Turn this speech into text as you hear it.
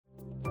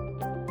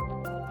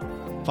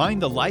Find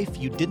the life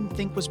you didn't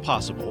think was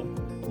possible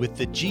with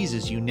the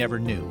Jesus you never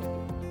knew.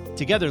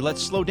 Together,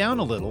 let's slow down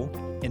a little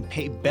and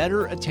pay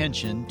better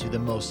attention to the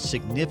most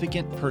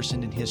significant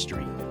person in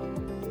history.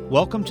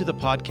 Welcome to the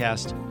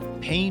podcast,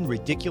 Paying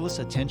Ridiculous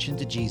Attention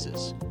to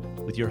Jesus,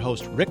 with your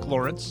host, Rick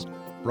Lawrence,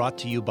 brought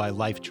to you by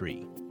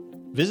Lifetree.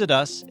 Visit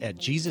us at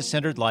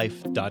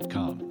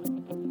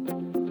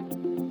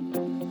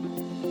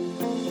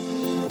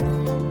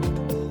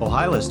JesusCenteredLife.com. Well,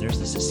 hi, listeners.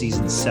 This is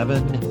Season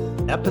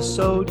 7,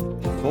 Episode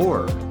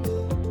 4.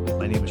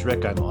 My name is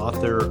Rick. I'm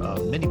author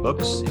of many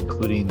books,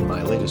 including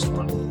my latest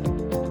one,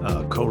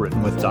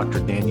 co-written with Dr.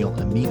 Daniel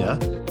Amina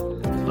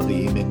of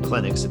the Amen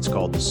Clinics. It's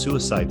called The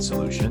Suicide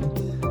Solution.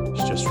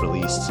 It's just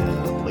released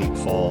in late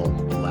fall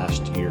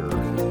last year.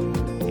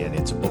 And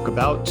it's a book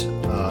about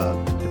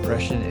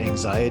depression,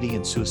 anxiety,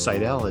 and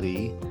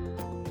suicidality,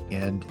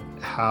 and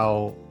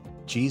how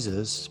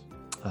Jesus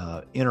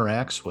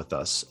interacts with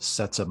us,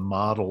 sets a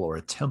model or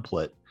a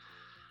template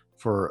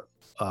for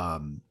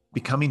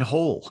becoming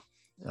whole,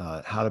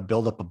 how to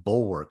build up a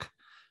bulwark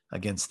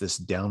against this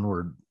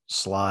downward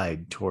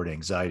slide toward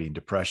anxiety and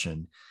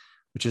depression,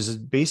 which is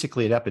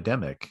basically an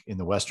epidemic in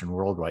the Western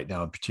world right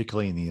now, and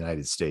particularly in the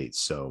United States.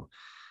 So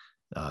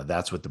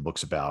that's what the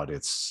book's about.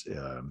 It's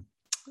a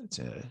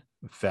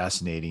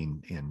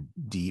fascinating and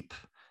deep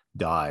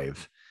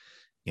dive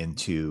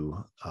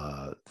into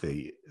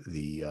the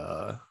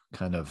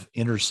kind of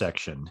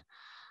intersection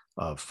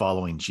of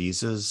following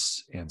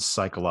Jesus and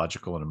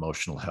psychological and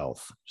emotional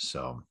health.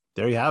 So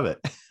there you have it.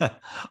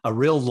 A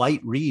real light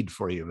read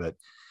for you, but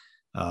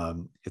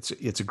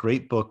it's a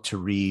great book to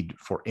read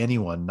for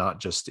anyone,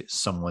 not just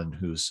someone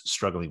who's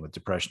struggling with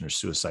depression or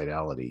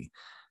suicidality.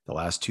 The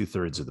last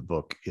 2/3 of the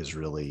book is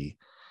really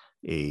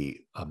a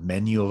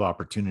menu of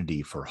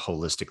opportunity for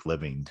holistic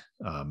living,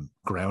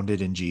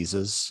 grounded in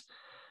Jesus,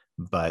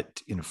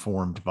 but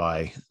informed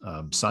by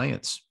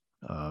science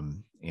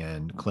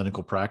and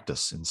clinical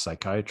practice in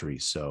psychiatry.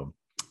 So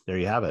there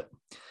you have it.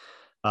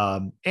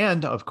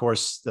 And of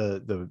course,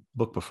 the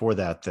book before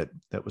that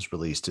was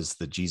released is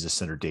the Jesus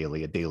Centered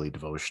Daily, a daily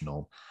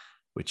devotional,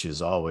 which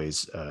is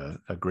always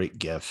a great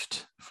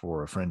gift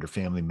for a friend or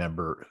family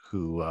member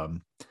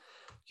who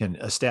can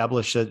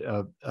establish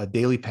a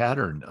daily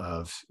pattern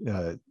of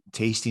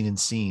tasting and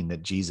seeing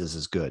that Jesus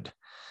is good.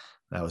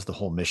 That was the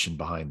whole mission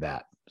behind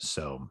that.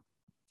 So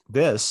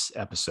this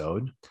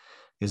episode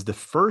is the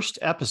first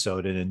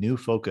episode in a new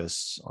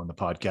focus on the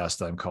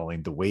podcast I'm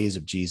calling The Ways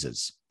of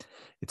Jesus.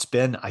 It's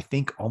been, I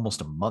think,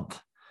 almost a month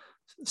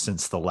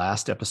since the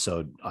last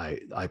episode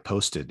I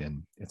posted,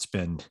 and it's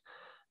been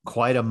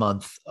quite a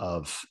month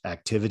of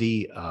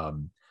activity.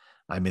 I'm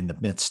in the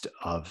midst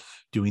of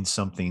doing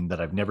something that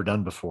I've never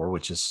done before,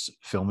 which is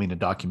filming a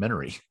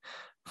documentary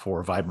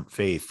for Vibrant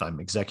Faith.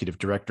 I'm executive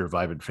director of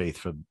Vibrant Faith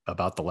for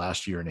about the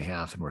last year and a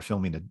half, and we're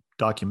filming a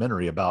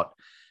documentary about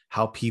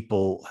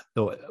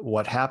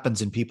what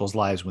happens in people's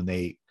lives when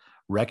they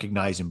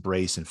recognize,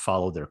 embrace, and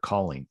follow their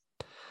calling.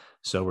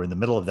 So we're in the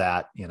middle of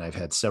that, and I've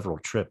had several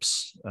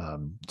trips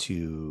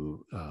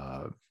to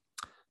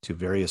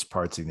various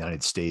parts of the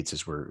United States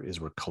as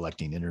we're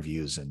collecting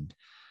interviews and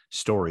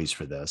stories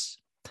for this.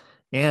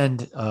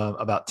 And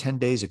about 10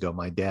 days ago,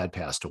 my dad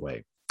passed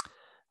away.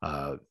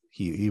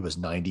 He was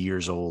 90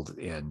 years old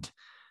and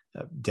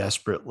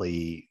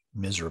desperately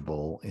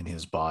miserable in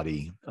his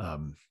body,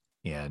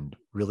 and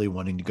really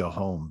wanting to go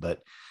home,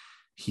 but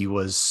he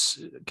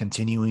was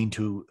continuing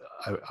to,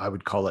 I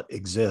would call it,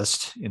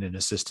 exist in an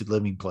assisted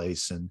living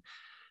place. And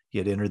he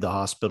had entered the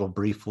hospital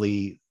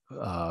briefly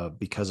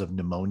because of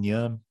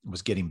pneumonia,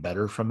 was getting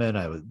better from it.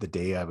 The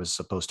day I was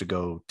supposed to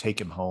go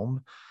take him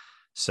home,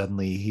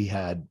 suddenly he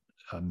had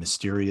a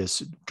mysterious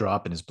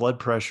drop in his blood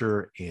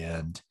pressure,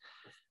 and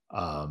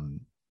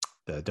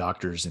the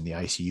doctors in the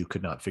ICU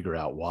could not figure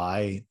out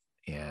why.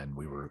 And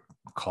we were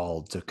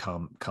called to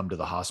come to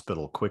the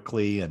hospital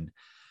quickly. And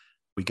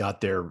we got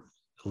there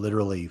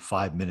literally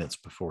 5 minutes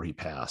before he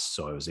passed.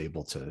 So I was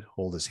able to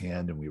hold his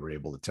hand, and we were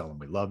able to tell him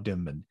we loved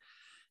him.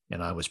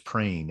 And I was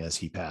praying as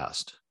he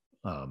passed.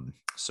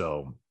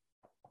 So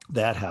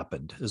that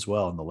happened as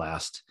well in the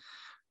last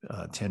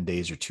 10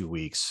 days or 2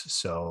 weeks.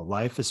 So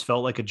life has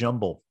felt like a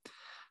jumble.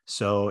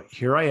 So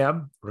here I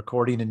am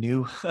recording a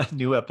new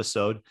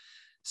episode.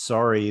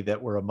 Sorry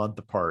that we're a month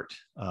apart.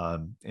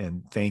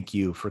 And thank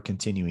you for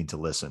continuing to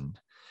listen.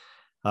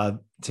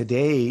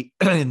 Today,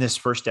 in this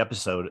first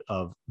episode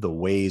of The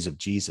Ways of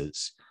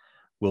Jesus,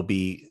 we'll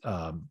be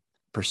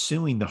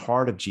pursuing the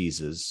heart of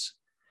Jesus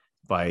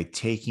by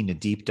taking a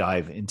deep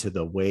dive into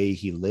the way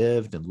he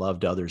lived and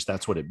loved others.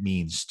 That's what it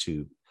means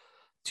to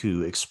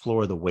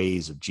explore the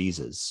ways of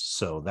Jesus.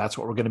 So that's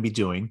what we're going to be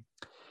doing.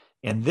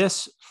 And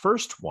this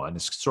first one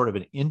is sort of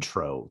an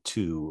intro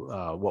to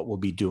what we'll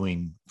be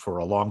doing for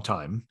a long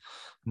time.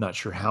 I'm not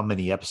sure how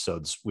many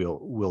episodes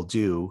we'll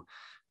do,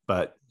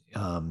 but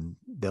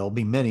there'll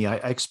be many. I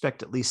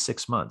expect at least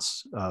 6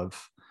 months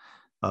of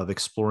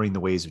exploring the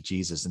ways of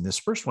Jesus. And this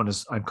first one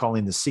is I'm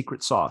calling the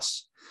secret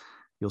sauce.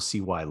 You'll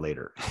see why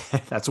later.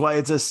 That's why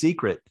it's a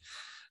secret.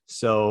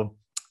 So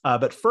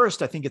But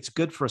first, I think it's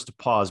good for us to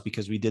pause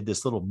because we did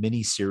this little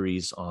mini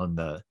series on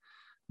the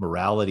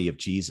morality of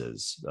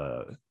Jesus,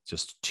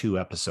 just 2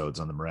 episodes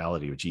on the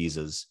morality of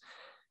Jesus.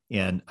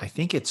 And I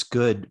think it's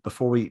good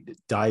before we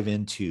dive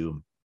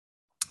into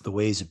the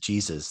ways of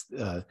Jesus,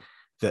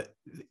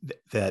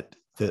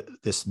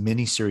 this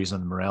mini series on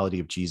the morality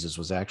of Jesus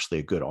was actually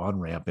a good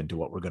on-ramp into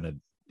what we're going to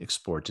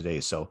explore today.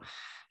 So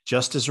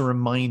just as a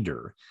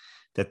reminder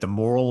that the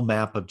moral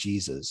map of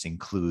Jesus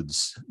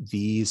includes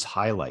these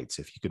highlights,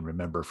 if you can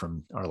remember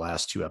from our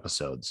last 2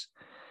 episodes: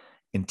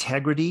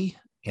 integrity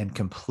and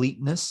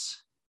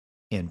completeness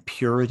and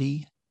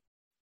purity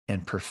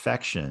and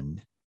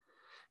perfection.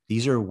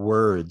 These are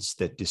words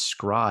that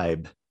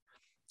describe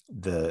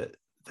the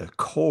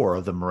core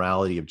of the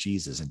morality of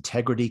Jesus: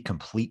 integrity,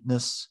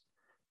 completeness,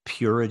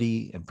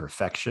 purity, and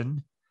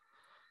perfection.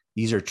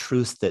 These are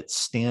truths that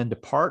stand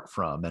apart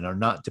from and are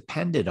not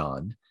dependent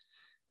on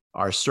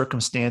our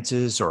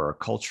circumstances or our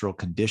cultural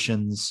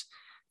conditions.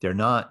 They're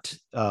not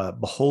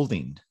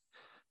beholden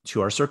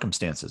to our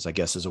circumstances, I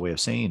guess is a way of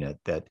saying it,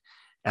 that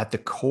at the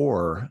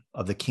core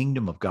of the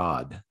kingdom of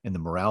God and the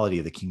morality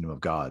of the kingdom of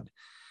God,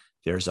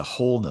 there's a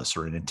wholeness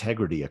or an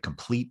integrity, a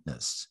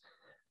completeness.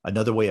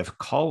 Another way of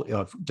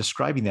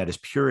describing that is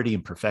purity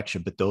and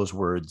perfection, but those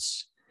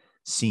words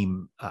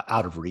seem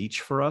out of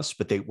reach for us.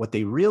 But what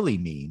they really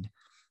mean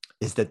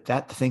is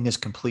that thing is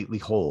completely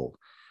whole.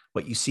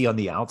 What you see on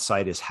the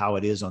outside is how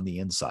it is on the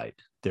inside.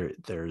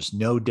 There's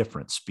no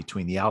difference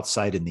between the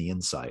outside and the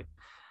inside.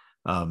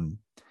 And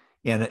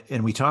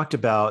we talked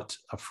about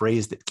a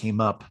phrase that came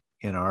up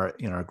in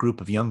our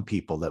group of young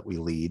people that we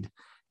lead: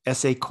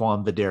 esse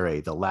quam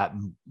videre, the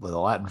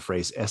Latin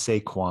phrase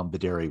esse quam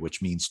videre,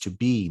 which means to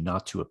be,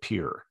 not to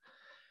appear.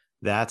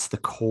 That's the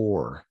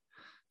core.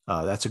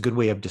 That's a good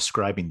way of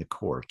describing the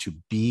core: to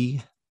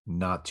be,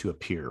 not to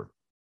appear.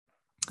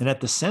 And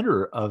at the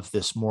center of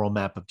this moral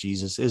map of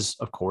Jesus is,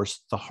 of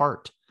course, the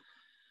heart.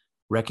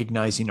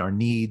 Recognizing our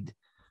need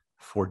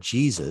for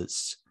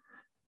Jesus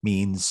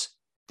means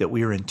that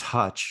we are in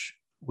touch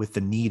with the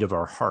need of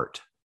our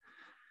heart.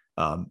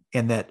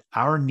 And that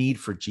our need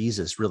for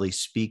Jesus really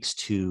speaks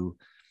to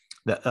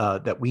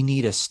that we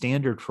need a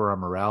standard for our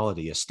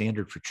morality, a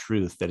standard for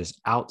truth that is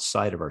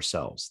outside of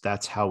ourselves.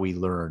 That's how we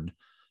learn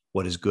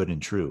what is good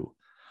and true.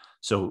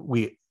 So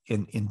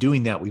in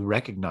doing that, we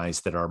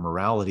recognize that our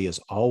morality is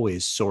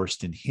always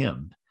sourced in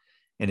Him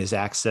and is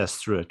accessed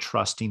through a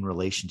trusting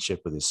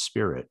relationship with His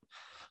Spirit.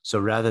 So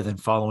rather than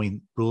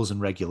following rules and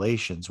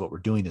regulations, what we're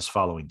doing is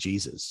following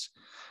Jesus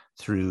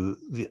through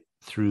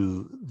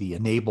the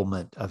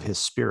enablement of His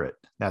Spirit.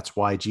 That's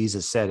why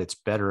Jesus said, it's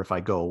better if I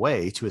go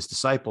away, to His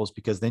disciples,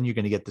 because then you're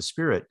going to get the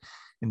Spirit,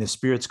 and the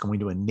Spirit's going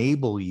to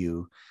enable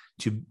you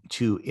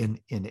to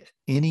in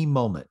any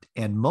moment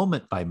and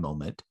moment by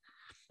moment,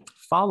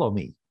 follow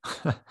me.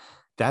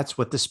 That's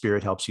what the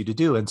Spirit helps you to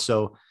do. And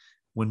so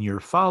when you're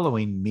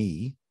following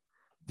me,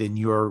 then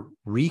you're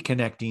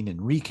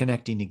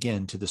reconnecting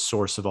again to the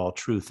source of all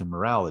truth and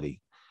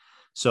morality.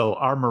 So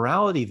our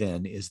morality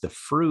then is the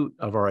fruit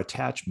of our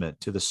attachment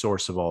to the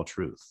source of all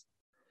truth,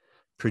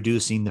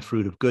 producing the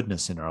fruit of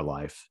goodness in our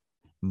life,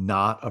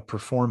 not a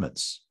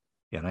performance.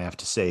 And I have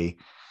to say,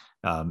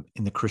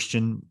 in the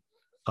Christian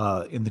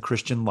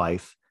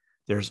life,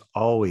 there's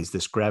always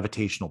this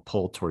gravitational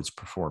pull towards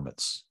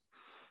performance,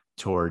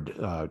 toward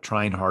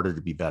trying harder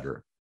to be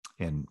better.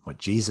 And what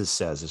Jesus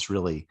says is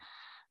really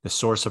the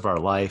source of our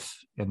life,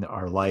 and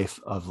our life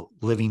of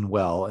living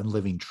well and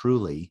living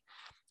truly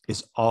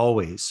is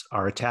always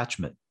our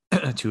attachment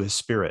to His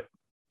Spirit.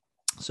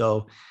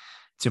 So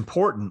it's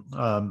important,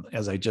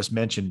 as I just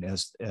mentioned,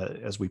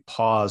 as we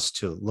pause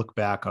to look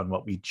back on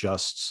what we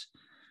just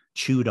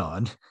chewed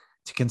on,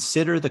 to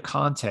consider the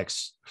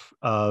context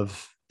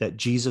of that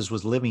Jesus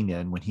was living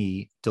in when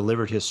He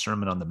delivered His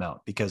Sermon on the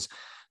Mount, because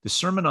the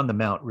Sermon on the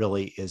Mount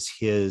really is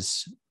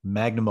His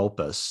magnum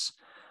opus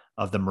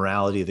of the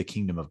morality of the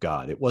kingdom of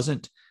God. It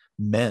wasn't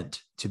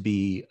meant to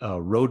be a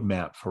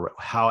roadmap for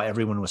how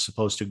everyone was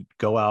supposed to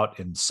go out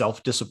and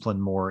self-discipline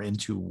more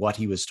into what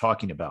He was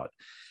talking about.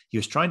 He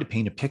was trying to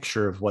paint a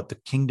picture of what the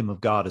kingdom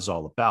of God is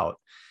all about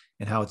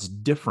and how it's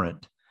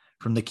different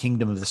from the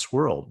kingdom of this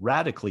world,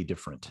 radically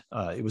different.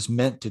 It was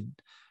meant to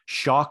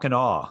shock and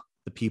awe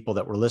the people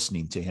that were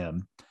listening to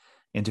Him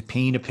and to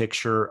paint a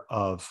picture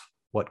of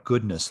what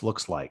goodness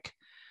looks like.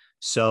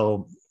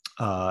 So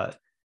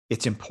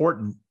it's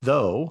important,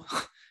 though,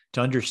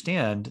 to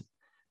understand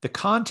the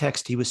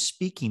context He was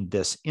speaking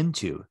this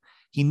into.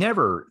 He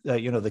never,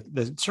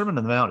 the Sermon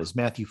on the Mount is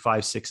Matthew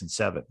 5, 6, and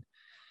 7,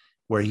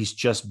 where He's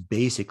just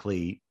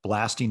basically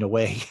blasting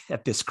away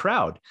at this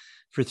crowd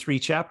for 3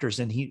 chapters.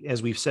 And He,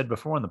 as we've said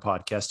before on the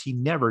podcast, He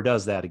never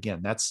does that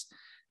again. That's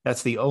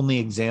the only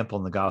example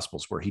in the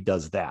Gospels where He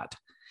does that.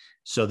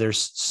 So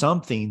there's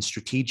something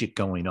strategic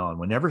going on.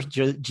 Whenever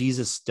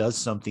Jesus does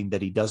something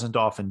that He doesn't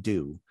often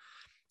do,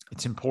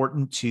 it's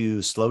important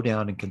to slow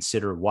down and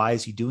consider, why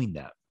is He doing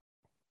that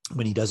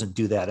when He doesn't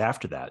do that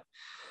after that?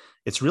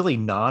 It's really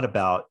not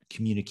about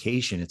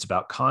communication. It's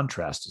about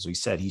contrast. As we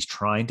said, He's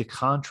trying to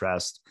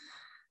contrast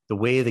the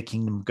way of the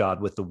kingdom of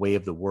God with the way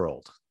of the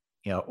world.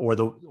 or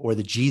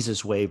the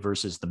Jesus way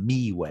versus the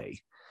me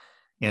way.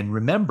 And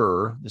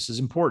remember, this is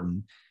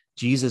important.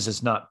 Jesus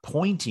is not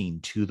pointing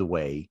to the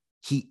way,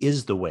 he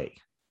is the way.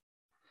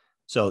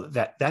 So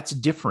that's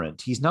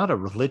different. He's not a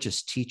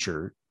religious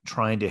teacher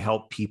trying to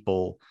help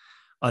people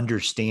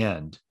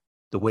understand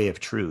the way of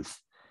truth.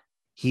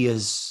 He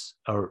is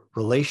a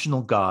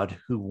relational God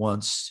who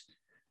wants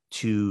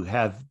to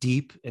have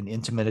deep and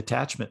intimate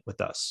attachment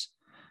with us.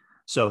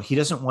 So he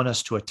doesn't want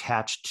us to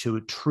attach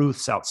to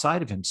truths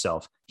outside of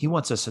himself. He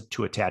wants us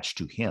to attach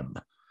to him.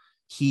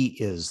 He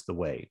is the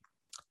way.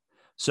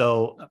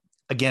 So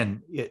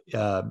again,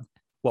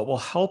 what will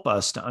help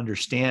us to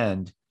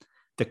understand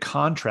the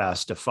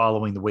contrast of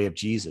following the way of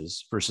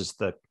Jesus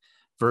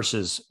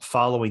versus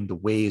following the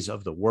ways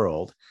of the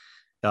world.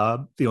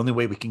 The only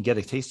way we can get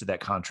a taste of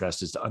that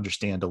contrast is to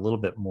understand a little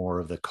bit more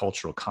of the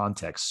cultural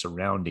context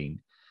surrounding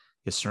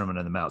his Sermon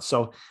on the Mount.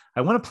 So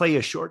I want to play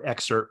a short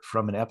excerpt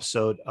from an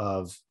episode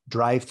of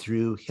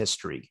Drive-Through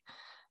History.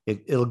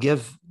 It'll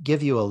give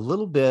you a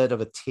little bit of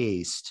a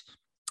taste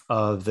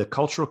of the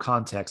cultural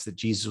context that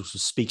Jesus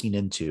was speaking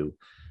into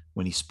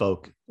when he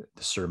spoke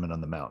the Sermon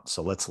on the Mount.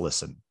 So let's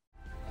listen.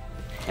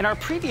 In our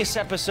previous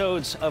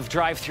episodes of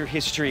Drive-Through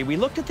History, we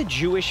looked at the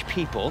Jewish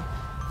people,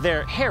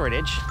 their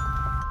heritage,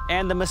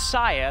 and the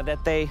Messiah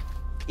that they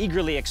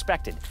eagerly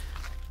expected.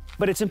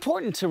 But it's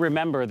important to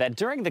remember that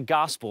during the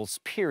Gospels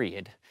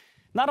period,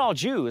 not all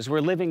Jews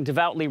were living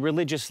devoutly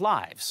religious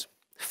lives.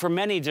 For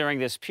many during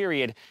this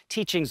period,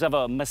 teachings of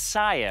a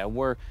Messiah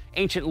were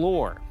ancient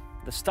lore,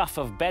 the stuff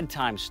of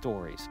bedtime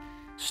stories,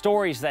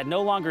 stories that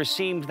no longer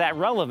seemed that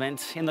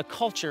relevant in the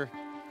culture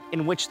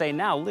in which they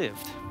now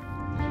lived.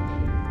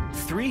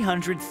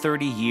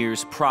 330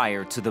 years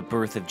prior to the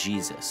birth of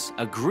Jesus,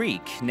 a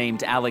Greek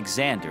named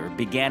Alexander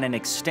began an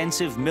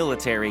extensive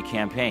military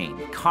campaign,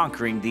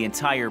 conquering the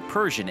entire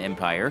Persian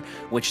Empire,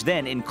 which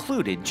then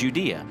included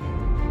Judea.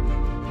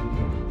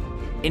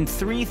 In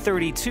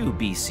 332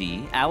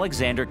 BC,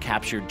 Alexander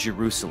captured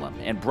Jerusalem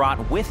and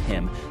brought with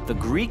him the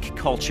Greek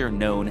culture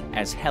known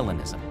as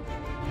Hellenism.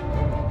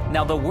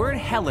 Now, the word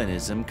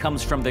Hellenism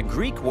comes from the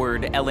Greek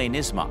word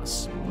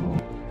Hellenismos.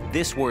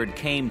 This word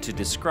came to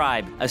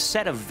describe a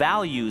set of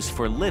values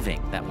for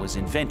living that was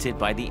invented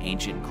by the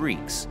ancient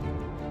Greeks.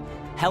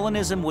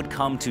 Hellenism would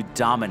come to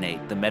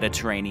dominate the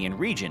Mediterranean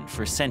region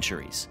for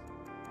centuries.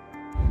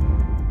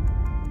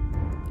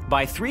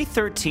 By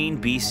 313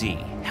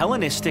 BC,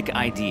 Hellenistic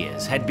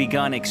ideas had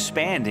begun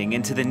expanding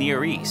into the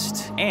Near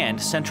East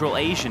and Central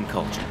Asian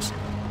cultures.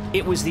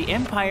 It was the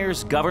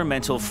empire's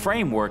governmental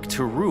framework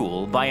to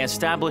rule by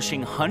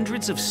establishing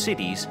hundreds of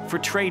cities for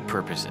trade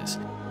purposes.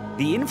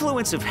 The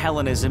influence of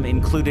Hellenism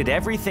included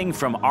everything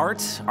from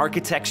art,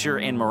 architecture,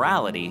 and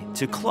morality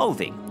to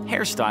clothing,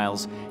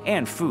 hairstyles,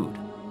 and food.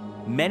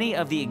 Many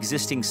of the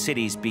existing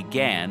cities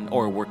began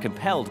or were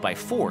compelled by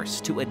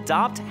force to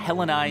adopt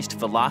Hellenized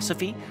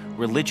philosophy,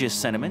 religious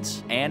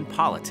sentiments, and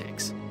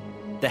politics.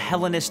 The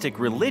Hellenistic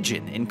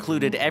religion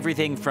included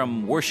everything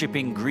from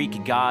worshiping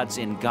Greek gods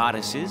and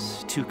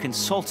goddesses to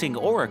consulting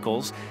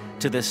oracles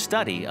to the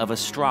study of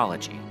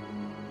astrology.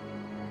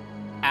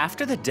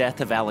 After the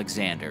death of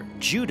Alexander,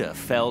 Judah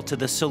fell to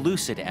the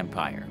Seleucid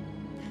Empire.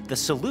 The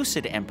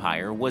Seleucid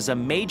Empire was a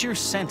major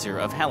center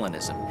of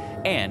Hellenism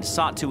and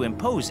sought to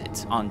impose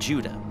it on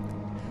Judah.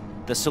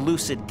 The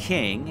Seleucid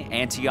king,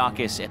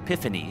 Antiochus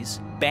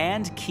Epiphanes,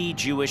 banned key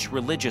Jewish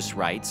religious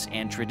rites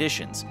and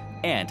traditions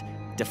and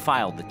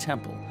defiled the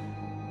temple.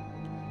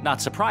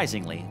 Not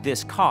surprisingly,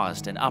 this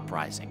caused an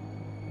uprising.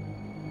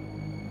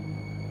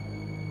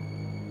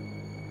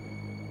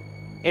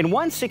 In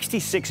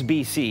 166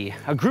 BC,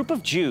 a group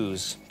of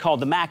Jews called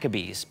the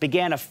Maccabees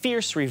began a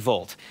fierce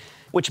revolt,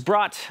 which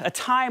brought a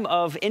time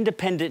of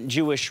independent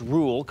Jewish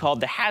rule called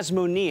the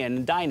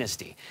Hasmonean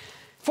dynasty.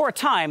 For a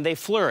time, they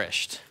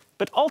flourished,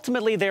 but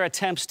ultimately their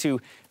attempts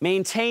to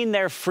maintain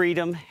their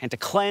freedom and to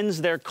cleanse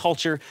their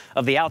culture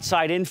of the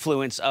outside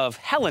influence of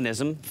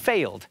Hellenism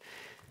failed.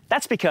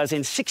 That's because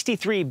in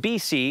 63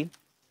 BC,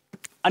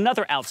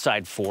 another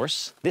outside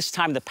force, this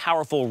time the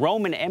powerful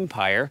Roman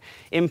Empire,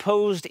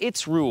 imposed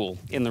its rule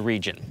in the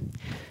region.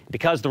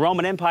 Because the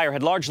Roman Empire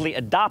had largely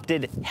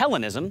adopted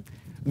Hellenism,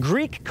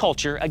 Greek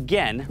culture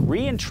again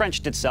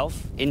re-entrenched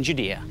itself in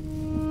Judea.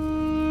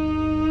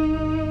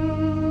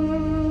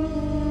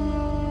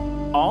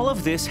 All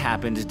of this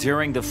happened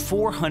during the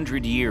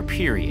 400-year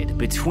period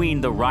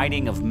between the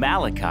writing of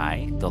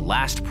Malachi, the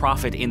last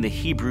prophet in the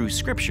Hebrew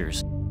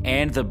Scriptures,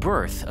 and the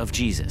birth of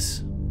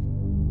Jesus.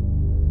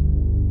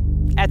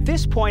 At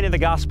this point in the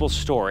gospel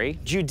story,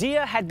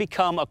 Judea had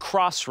become a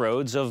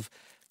crossroads of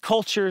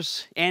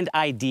cultures and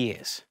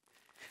ideas.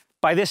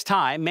 By this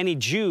time, many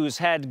Jews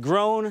had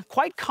grown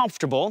quite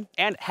comfortable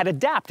and had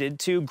adapted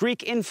to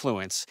Greek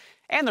influence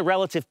and the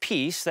relative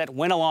peace that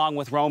went along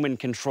with Roman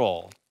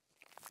control.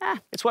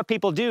 It's what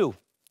people do.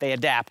 They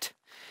adapt.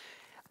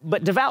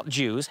 But devout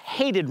Jews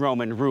hated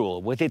Roman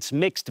rule with its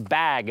mixed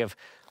bag of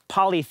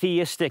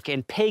polytheistic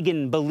and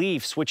pagan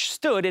beliefs which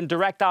stood in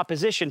direct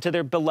opposition to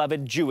their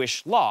beloved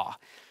Jewish law.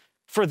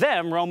 For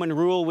them, Roman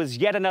rule was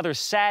yet another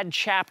sad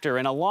chapter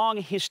in a long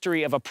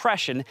history of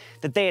oppression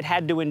that they had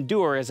had to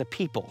endure as a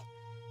people.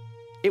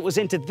 It was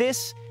into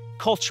this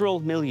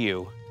cultural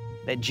milieu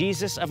that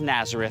Jesus of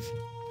Nazareth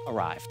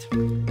arrived.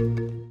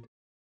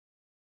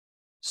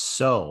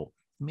 So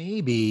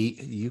maybe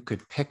you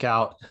could pick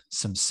out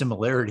some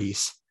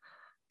similarities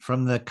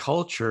from the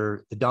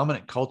culture, the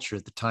dominant culture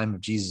at the time of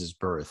Jesus'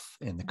 birth,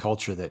 and the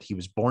culture that he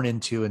was born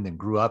into and then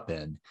grew up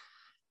in,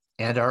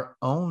 and our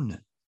own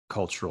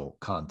cultural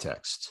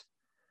context.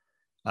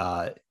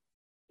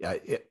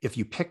 If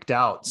you picked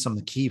out some of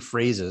the key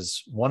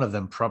phrases, one of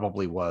them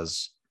probably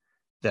was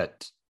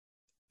that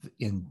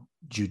in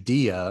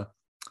Judea,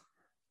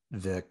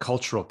 the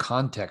cultural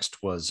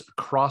context was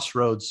a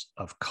crossroads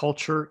of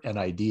culture and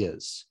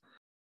ideas.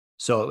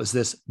 So it was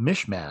this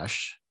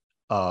mishmash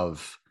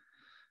of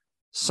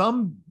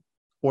some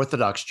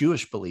Orthodox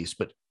Jewish beliefs,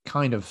 but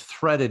kind of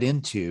threaded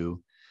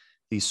into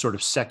these sort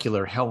of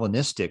secular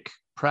Hellenistic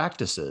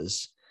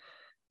practices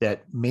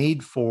that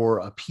made for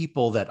a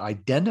people that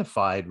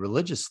identified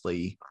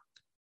religiously,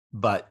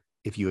 but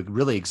if you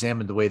really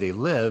examined the way they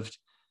lived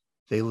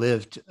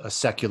a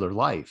secular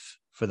life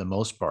for the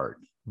most part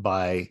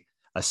by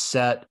a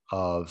set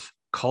of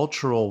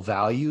cultural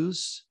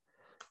values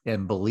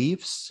and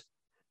beliefs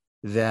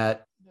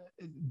that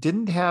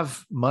didn't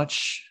have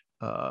much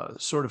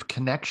sort of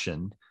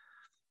connection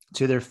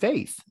to their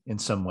faith in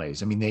some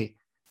ways. I mean,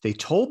 they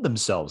told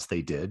themselves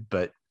they did,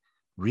 but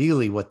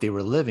really what they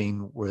were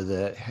living was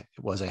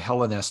a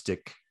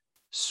Hellenistic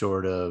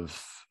sort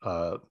of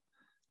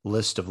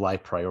list of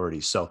life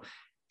priorities. So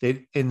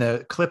in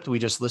the clip that we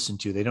just listened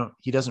to,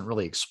 he doesn't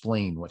really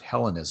explain what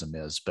Hellenism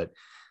is, but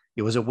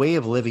it was a way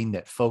of living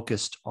that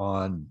focused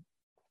on,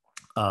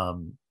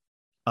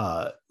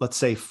 let's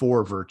say,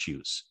 4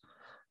 virtues.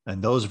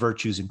 And those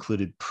virtues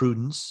included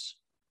prudence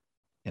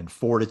and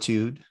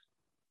fortitude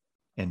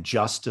and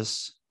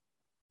justice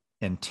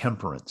and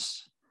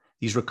temperance.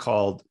 These were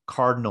called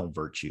cardinal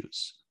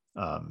virtues: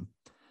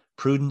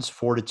 prudence,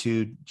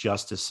 fortitude,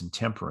 justice, and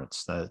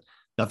temperance.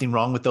 Nothing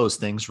wrong with those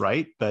things,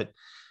 right? But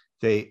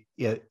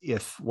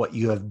if what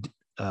you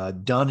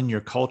have done in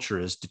your culture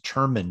is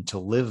determined to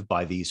live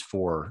by these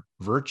 4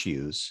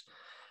 virtues,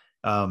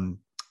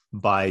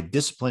 by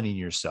disciplining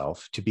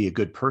yourself to be a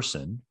good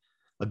person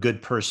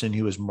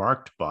who is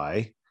marked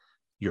by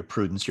your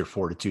prudence, your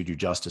fortitude, your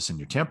justice, and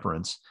your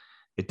temperance,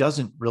 it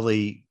doesn't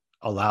really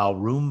allow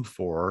room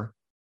for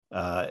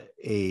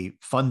a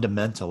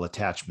fundamental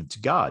attachment to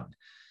God.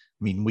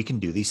 I mean, we can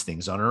do these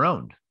things on our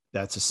own.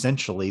 That's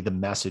essentially the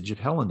message of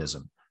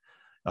Hellenism.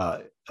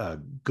 A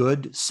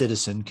good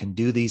citizen can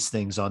do these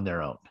things on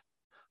their own.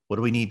 What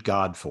do we need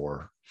God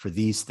for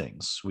these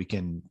things? We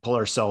can pull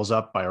ourselves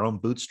up by our own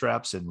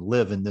bootstraps and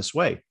live in this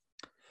way.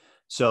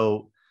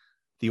 So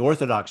the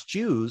Orthodox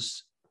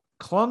Jews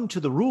clung to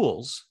the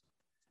rules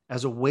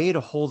as a way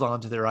to hold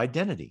on to their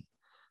identity.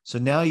 So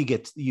now you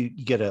get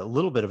a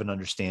little bit of an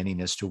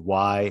understanding as to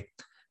why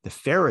the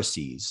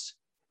Pharisees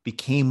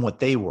became what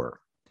they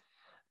were.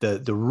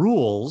 The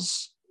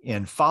rules,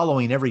 and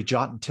following every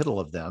jot and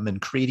tittle of them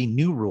and creating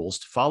new rules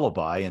to follow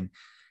by,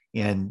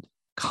 and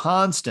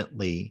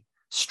constantly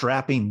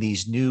strapping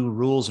these new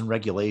rules and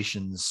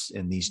regulations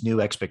and these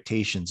new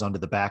expectations onto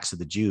the backs of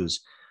the Jews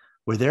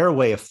were their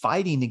way of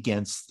fighting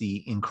against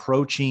the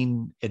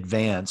encroaching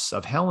advance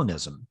of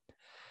Hellenism.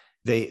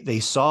 They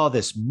saw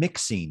this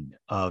mixing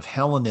of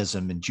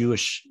Hellenism and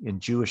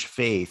Jewish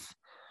faith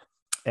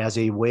as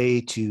a way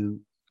to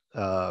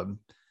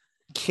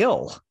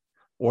kill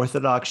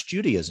Orthodox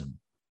Judaism.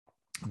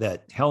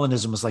 That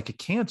Hellenism was like a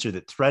cancer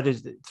that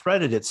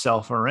threaded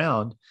itself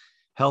around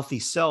healthy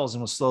cells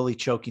and was slowly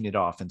choking it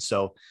off. And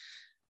so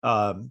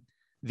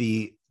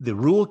the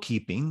rule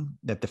keeping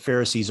that the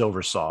Pharisees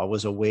oversaw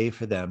was a way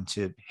for them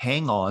to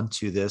hang on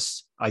to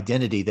this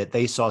identity that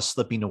they saw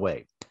slipping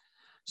away.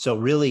 So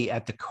really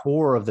at the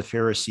core of the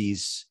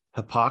Pharisees'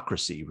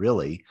 hypocrisy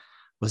really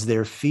was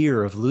their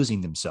fear of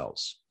losing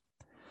themselves.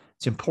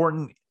 It's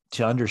important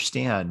to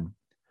understand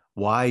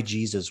why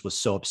Jesus was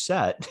so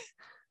upset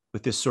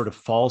with this sort of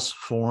false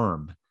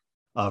form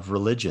of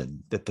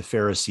religion that the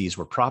Pharisees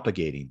were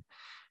propagating,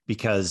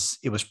 because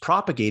it was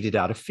propagated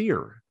out of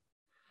fear.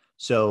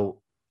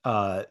 So,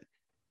 and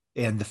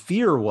the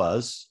fear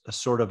was a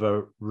sort of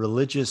a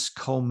religious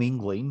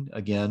commingling,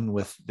 again,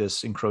 with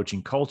this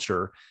encroaching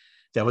culture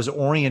that was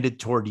oriented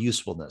toward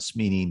usefulness,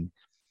 meaning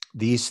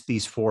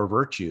these 4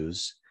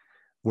 virtues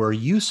were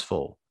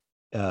useful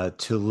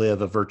to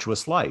live a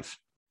virtuous life.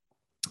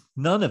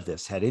 None of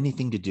this had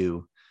anything to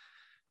do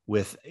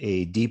with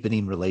a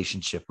deepening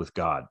relationship with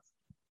God.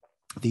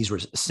 These were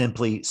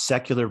simply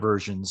secular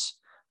versions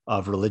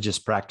of religious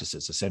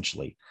practices,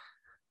 essentially.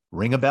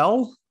 Ring a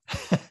bell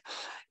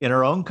in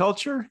our own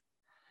culture,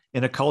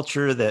 in a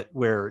culture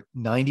where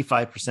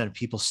 95% of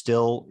people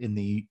still in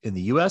the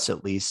US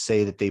at least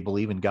say that they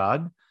believe in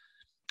God,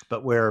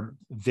 but where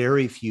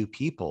very few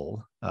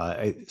people,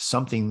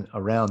 something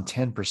around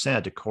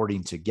 10%,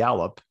 according to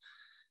Gallup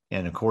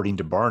and according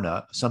to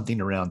Barna,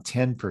 something around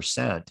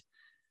 10%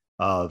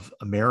 of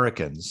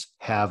Americans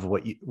have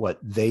what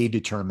they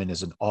determine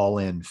as an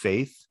all-in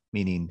faith,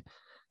 meaning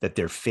that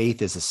their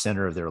faith is the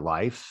center of their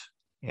life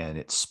and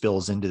it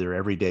spills into their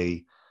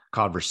everyday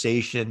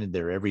conversation and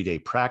their everyday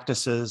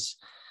practices.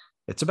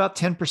 It's about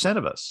 10%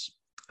 of us.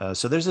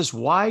 So there's this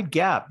wide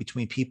gap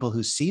between people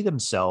who see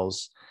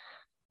themselves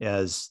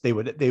as they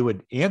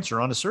would answer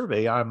on a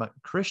survey, I'm a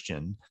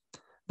Christian,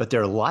 but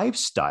their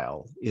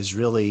lifestyle has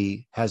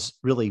really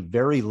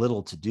very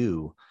little to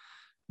do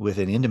with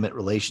an intimate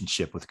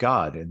relationship with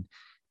God.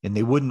 And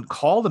they wouldn't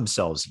call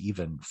themselves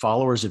even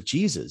followers of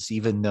Jesus,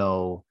 even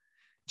though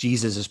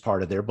Jesus is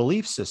part of their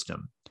belief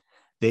system.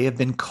 They have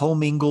been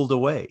commingled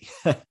away.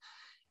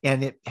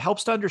 And it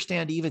helps to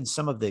understand even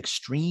some of the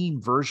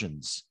extreme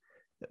versions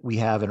that we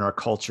have in our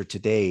culture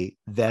today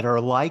that are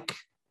like,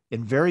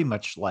 and very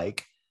much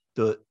like,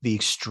 the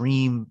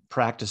extreme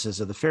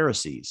practices of the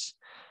Pharisees.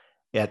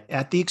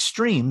 At the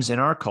extremes in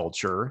our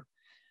culture,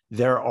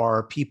 there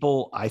are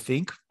people, I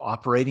think,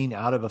 operating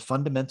out of a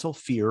fundamental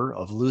fear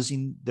of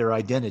losing their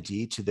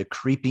identity to the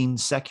creeping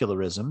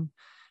secularism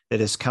that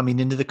is coming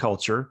into the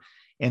culture.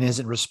 And as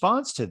in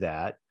response to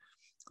that,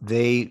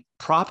 they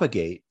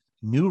propagate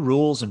new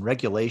rules and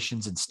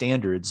regulations and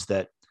standards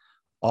that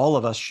all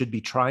of us should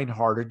be trying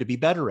harder to be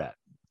better at.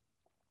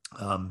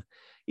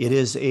 It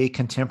is a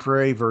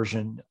contemporary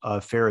version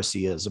of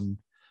Phariseeism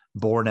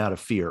born out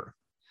of fear.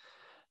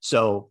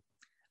 So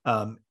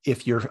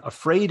if you're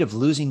afraid of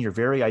losing your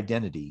very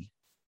identity,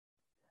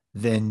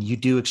 then you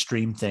do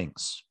extreme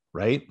things,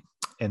 right?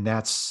 And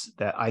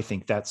I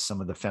think that's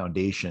some of the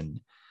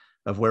foundation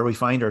of where we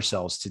find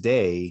ourselves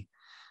today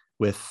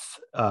with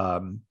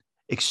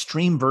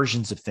extreme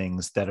versions of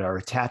things that are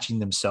attaching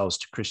themselves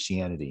to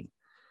Christianity.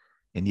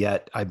 And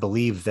yet I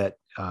believe that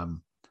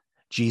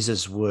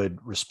Jesus would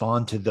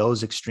respond to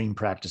those extreme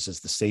practices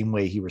the same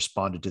way he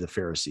responded to the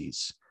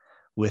Pharisees,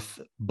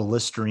 with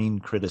blistering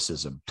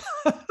criticism.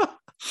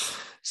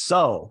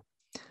 So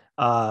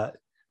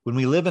when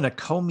we live in a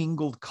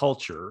commingled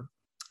culture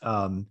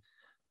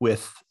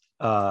with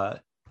a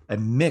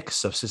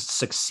mix of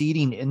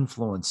succeeding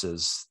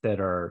influences that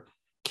are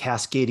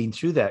cascading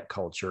through that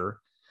culture,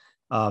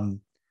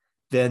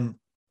 then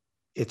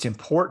it's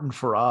important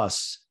for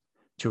us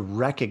to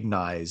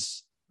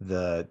recognize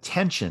the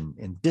tension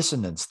and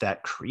dissonance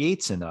that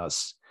creates in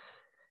us.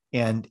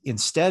 And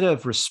instead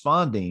of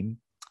responding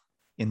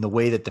in the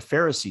way that the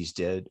Pharisees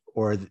did,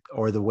 or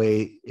the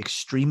way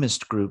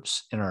extremist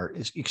groups in our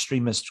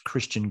extremist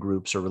Christian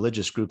groups or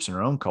religious groups in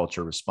our own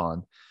culture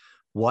respond,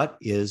 what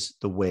is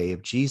the way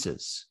of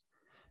Jesus?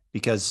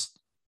 Because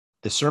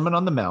the Sermon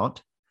on the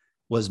Mount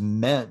was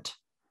meant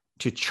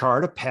to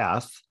chart a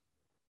path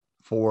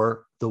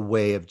for the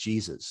way of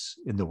Jesus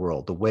in the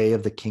world, the way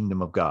of the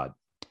kingdom of God.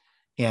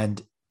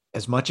 And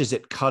as much as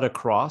it cut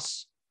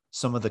across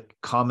some of the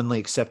commonly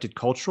accepted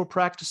cultural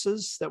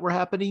practices that were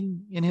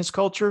happening in his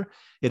culture,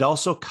 it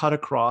also cut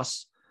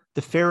across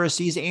the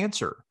Pharisees'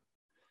 answer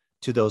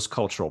to those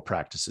cultural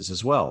practices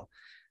as well.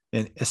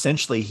 And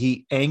essentially,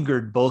 he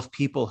angered both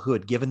people who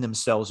had given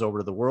themselves over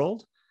to the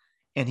world,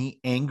 and he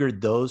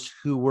angered those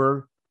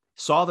who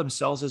saw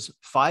themselves as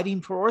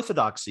fighting for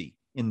orthodoxy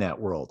in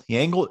that world. He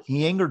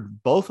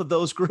angered both of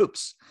those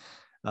groups,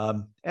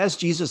 as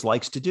Jesus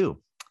likes to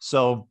do.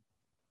 So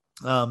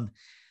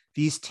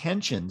these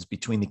tensions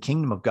between the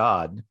kingdom of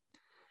God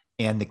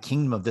and the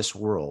kingdom of this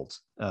world,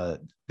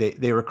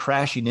 they were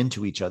crashing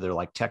into each other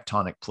like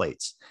tectonic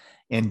plates.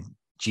 And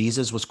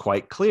Jesus was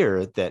quite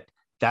clear that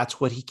that's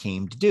what he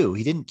came to do.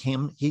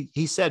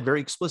 He said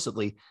very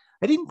explicitly,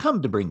 I didn't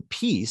come to bring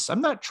peace.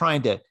 I'm not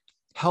trying to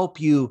help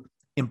you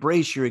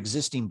embrace your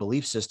existing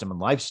belief system and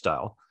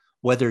lifestyle,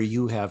 whether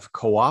you have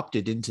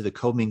co-opted into the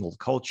commingled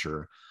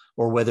culture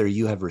or whether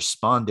you have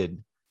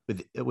responded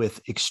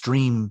with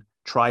extreme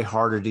try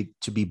harder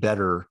to be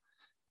better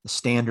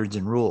standards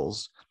and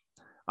rules.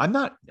 I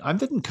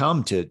didn't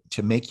come to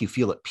make you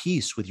feel at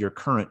peace with your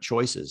current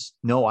choices.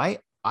 No,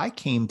 I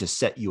came to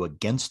set you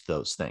against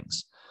those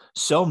things,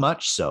 so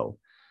much so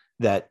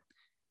that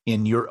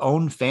in your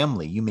own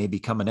family, you may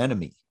become an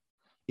enemy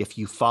if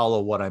you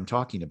follow what I'm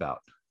talking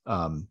about.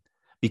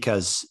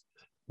 Because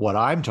what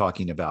I'm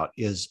talking about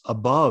is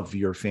above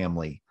your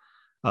family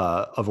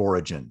of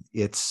origin.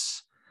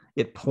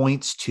 It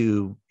points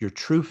to your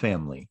true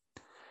family.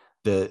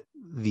 The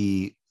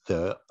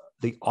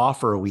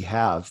offer we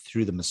have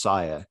through the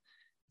Messiah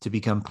to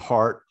become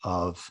part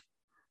of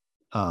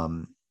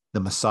the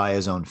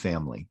Messiah's own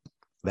family.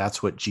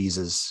 That's what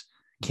Jesus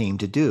came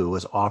to do,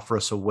 was offer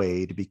us a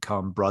way to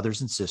become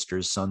brothers and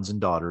sisters, sons and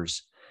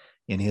daughters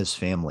in his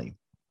family.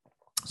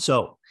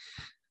 So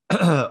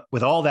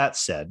with all that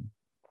said,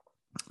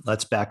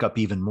 let's back up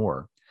even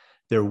more.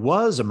 There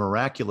was a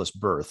miraculous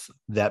birth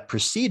that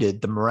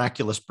preceded the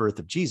miraculous birth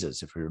of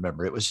Jesus. If we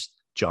remember, it was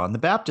John the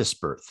Baptist's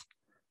birth.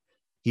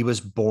 He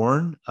was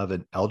born of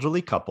an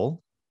elderly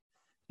couple,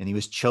 and he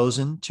was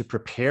chosen to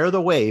prepare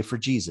the way for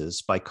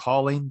Jesus by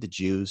calling the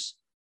Jews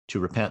to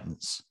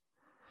repentance.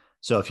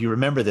 So if you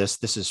remember this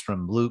is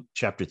from Luke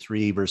chapter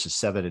 3, verses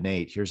 7 and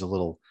 8. Here's a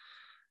little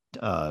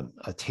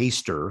a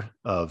taster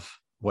of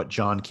what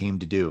John came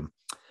to do.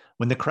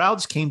 When the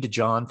crowds came to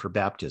John for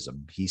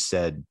baptism, he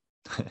said,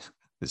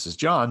 this is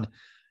John,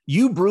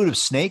 "You brood of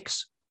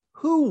snakes,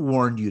 who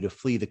warned you to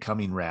flee the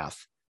coming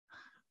wrath?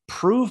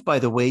 Prove by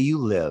the way you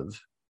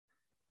live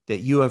that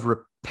you have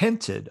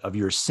repented of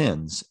your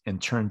sins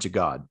and turned to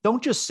God.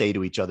 Don't just say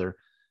to each other,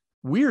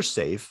 'We're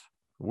safe.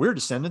 We're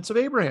descendants of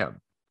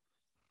Abraham.'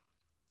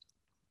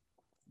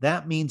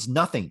 That means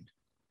nothing.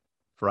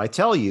 For I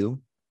tell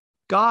you,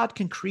 God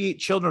can create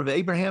children of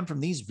Abraham from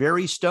these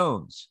very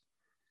stones."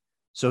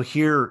 So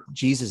here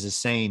Jesus is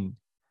saying,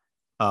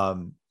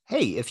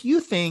 hey, if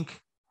you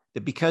think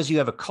that because you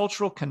have a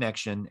cultural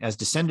connection as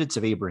descendants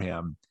of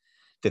Abraham,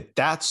 that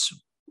that's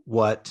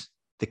what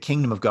the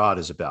kingdom of God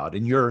is about,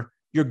 and you're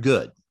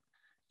good.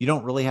 You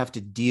don't really have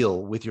to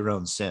deal with your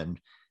own sin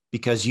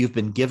because you've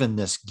been given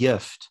this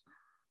gift,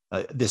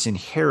 this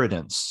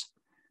inheritance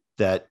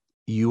that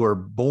you are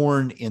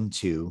born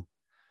into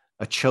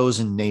a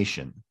chosen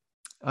nation.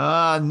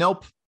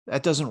 Nope,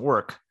 that doesn't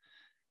work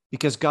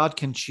because God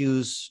can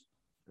choose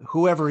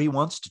whoever he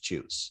wants to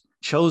choose.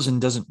 Chosen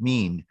doesn't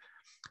mean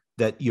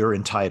that you're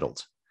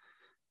entitled.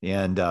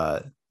 And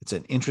it's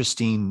an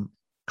interesting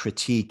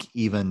critique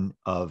even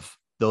of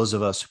those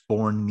of us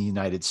born in the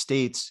United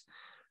States,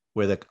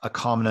 where a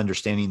common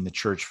understanding in the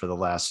church for the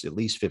last at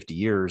least 50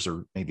 years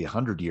or maybe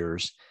 100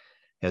 years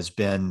has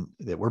been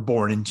that we're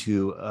born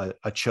into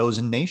a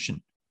chosen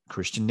nation,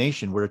 Christian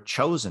nation. We're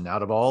chosen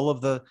out of all of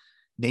the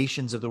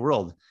nations of the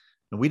world.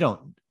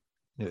 And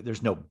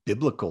there's no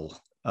biblical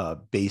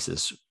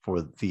basis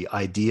for the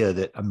idea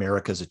that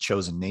America is a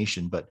chosen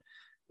nation, but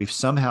we've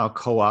somehow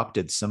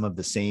co-opted some of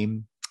the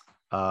same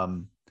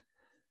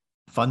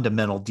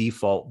fundamental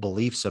default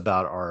beliefs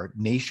about our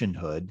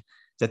nationhood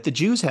that the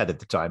Jews had at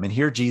the time. And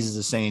here Jesus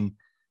is saying,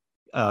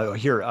 John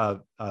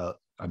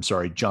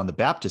the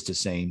Baptist is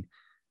saying,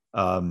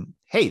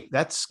 hey,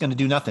 that's going to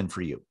do nothing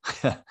for you.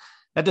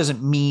 That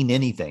doesn't mean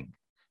anything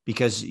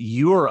because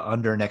you're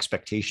under an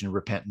expectation of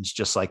repentance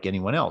just like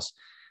anyone else.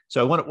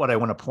 So what I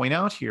want to point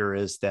out here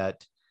is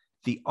that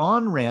the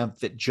on-ramp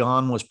that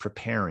John was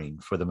preparing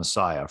for the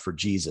Messiah, for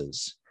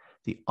Jesus,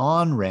 the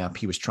on-ramp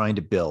he was trying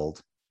to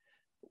build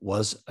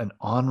was an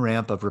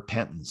on-ramp of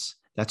repentance.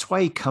 That's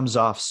why he comes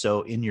off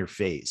so in your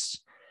face.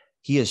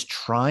 He is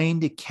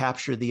trying to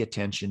capture the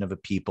attention of a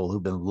people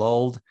who've been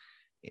lulled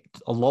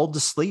to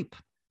sleep,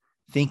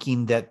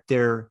 thinking that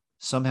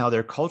somehow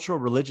their cultural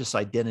religious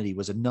identity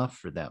was enough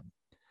for them.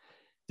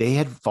 They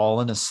had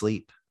fallen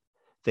asleep.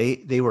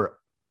 They were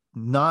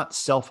not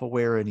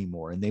self-aware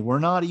anymore, and they were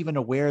not even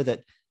aware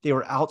that they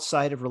were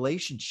outside of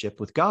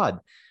relationship with God.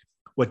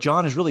 What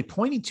John is really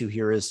pointing to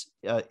here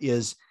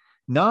is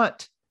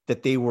not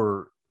that they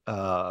were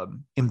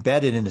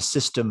embedded in a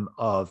system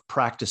of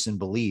practice and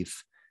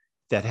belief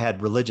that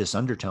had religious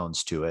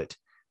undertones to it.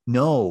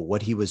 No,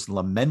 what he was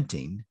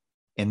lamenting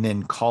and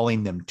then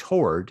calling them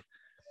toward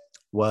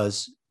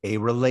was a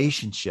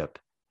relationship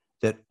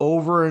that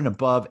over and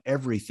above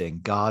everything,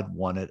 God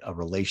wanted a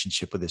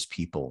relationship with his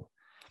people.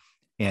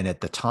 And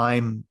at the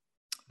time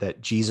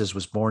that Jesus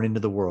was born into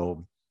the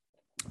world,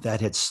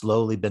 that had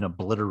slowly been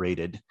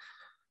obliterated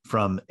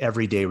from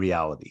everyday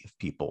reality of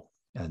people.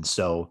 And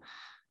so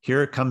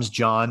here comes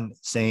John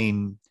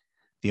saying,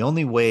 the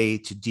only way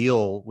to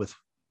deal with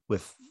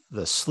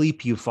the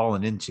sleep you've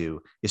fallen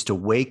into is to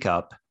wake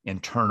up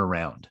and turn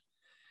around.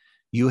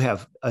 You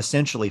have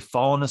essentially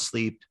fallen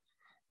asleep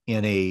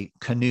in a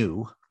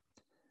canoe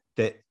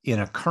that in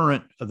a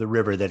current of the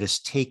river that is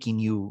taking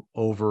you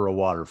over a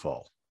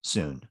waterfall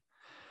soon.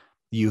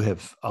 You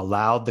have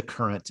allowed the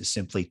current to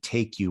simply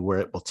take you where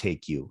it will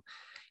take you.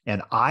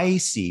 And I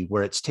see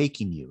where it's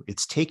taking you.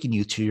 It's taking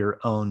you to your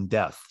own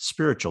death,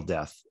 spiritual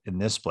death in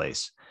this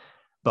place.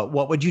 But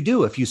what would you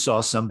do if you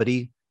saw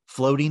somebody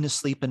floating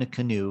asleep in a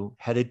canoe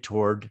headed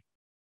toward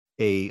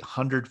a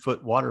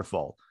 100-foot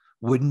waterfall?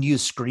 Wouldn't you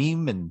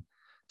scream and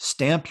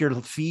stamp your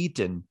feet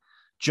and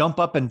jump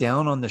up and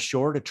down on the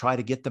shore to try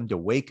to get them to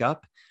wake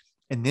up?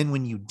 And then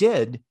when you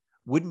did,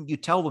 wouldn't you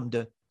tell them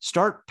to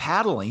start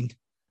paddling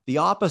the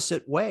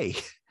opposite way?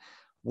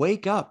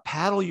 Wake up,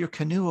 paddle your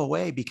canoe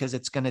away because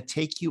it's going to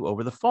take you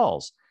over the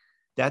falls.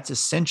 That's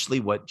essentially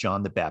what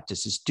John the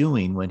Baptist is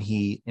doing when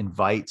he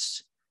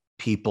invites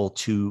people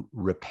to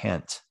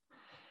repent.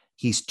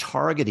 He's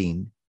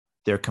targeting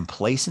their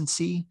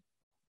complacency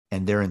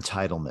and their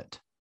entitlement.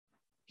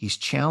 He's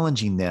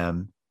challenging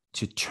them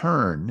to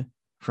turn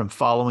from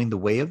following the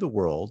way of the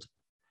world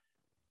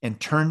and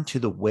turn to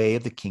the way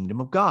of the kingdom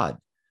of God.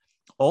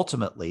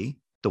 Ultimately,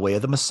 the way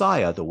of the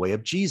Messiah, the way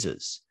of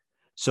Jesus.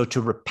 So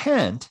to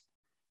repent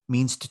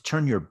means to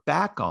turn your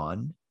back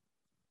on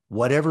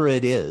whatever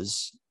it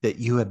is that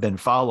you have been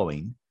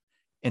following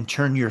and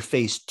turn your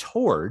face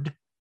toward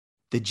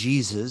the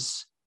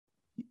Jesus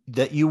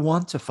that you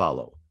want to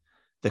follow.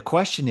 The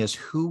question is,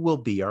 who will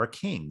be our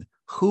king?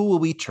 Who will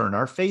we turn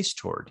our face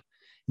toward?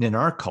 And in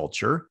our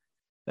culture,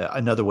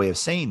 another way of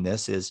saying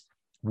this is,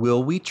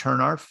 will we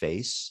turn our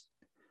face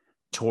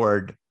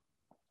toward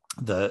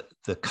the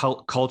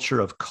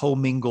culture of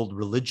commingled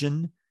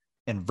religion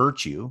and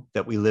virtue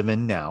that we live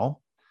in now?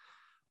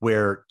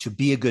 where to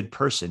be a good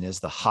person is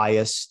the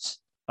highest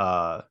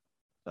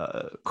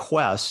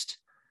quest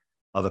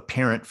of a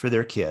parent for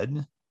their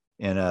kid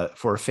and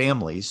for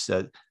families.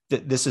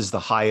 This is the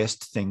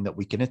highest thing that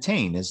we can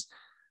attain is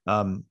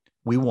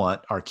we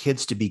want our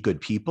kids to be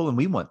good people, and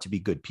we want to be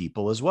good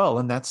people as well.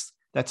 And that's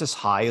as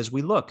high as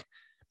we look.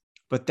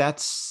 But that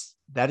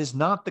is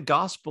not the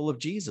gospel of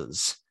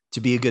Jesus,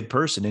 to be a good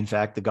person. In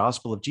fact, the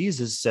gospel of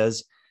Jesus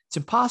says it's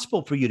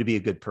impossible for you to be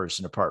a good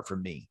person apart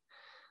from me.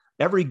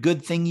 Every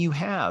good thing you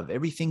have,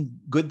 everything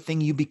good thing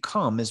you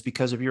become is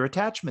because of your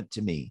attachment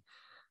to me.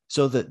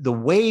 So that the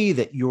way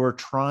that you're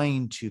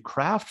trying to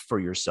craft for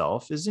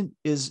yourself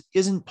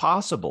isn't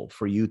possible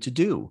for you to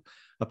do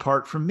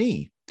apart from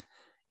me.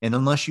 And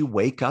unless you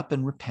wake up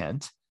and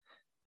repent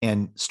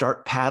and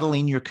start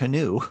paddling your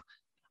canoe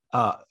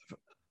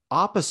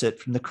opposite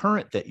from the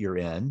current that you're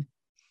in,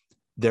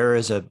 there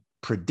is a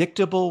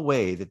predictable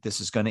way that this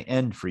is going to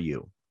end for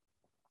you.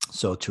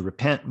 So to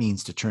repent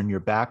means to turn your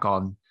back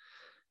on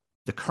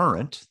the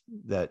current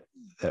that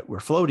we're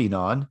floating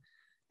on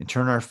and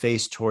turn our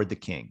face toward the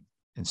King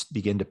and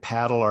begin to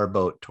paddle our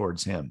boat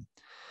towards him.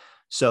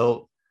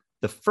 So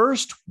the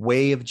first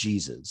way of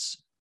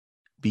Jesus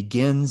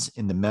begins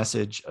in the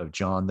message of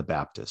John the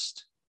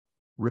Baptist: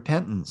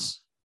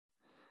 repentance.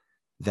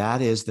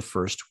 That is the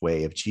first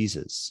way of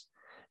Jesus.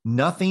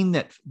 Nothing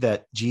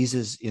that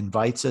Jesus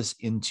invites us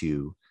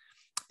into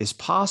is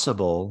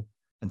possible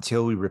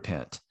until we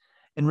repent.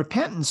 And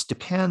repentance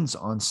depends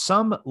on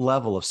some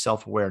level of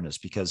self-awareness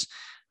because,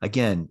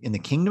 again, in the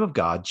kingdom of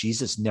God,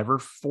 Jesus never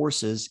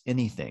forces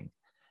anything.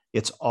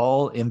 It's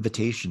all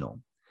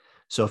invitational.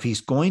 So if he's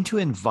going to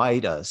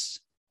invite us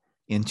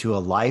into a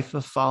life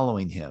of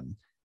following him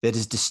that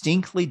is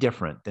distinctly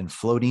different than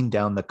floating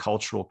down the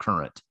cultural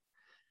current,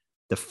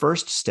 the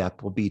first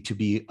step will be to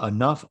be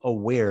enough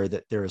aware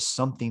that there is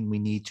something we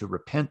need to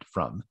repent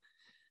from,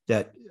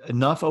 that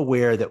enough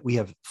aware that we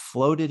have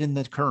floated in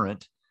the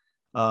current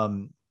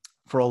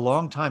for a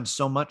long time,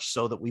 so much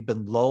so that we've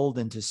been lulled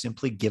into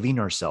simply giving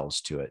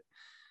ourselves to it.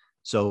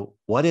 So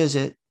what is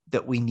it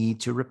that we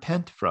need to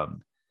repent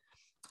from?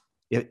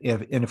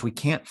 If we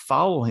can't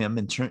follow him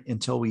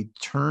until we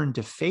turn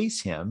to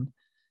face him,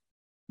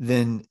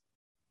 then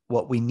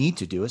what we need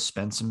to do is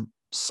spend some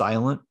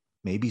silent,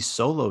 maybe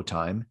solo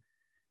time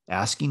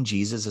asking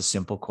Jesus a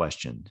simple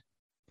question.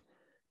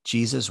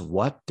 Jesus,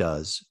 what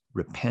does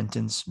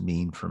repentance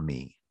mean for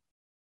me?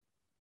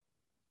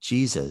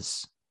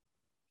 Jesus,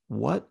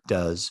 what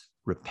does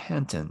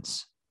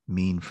repentance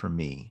mean for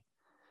me?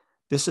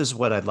 This is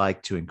what I'd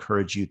like to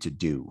encourage you to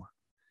do,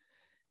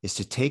 is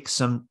to take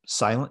some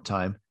silent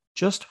time,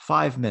 just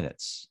 5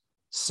 minutes,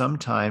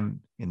 sometime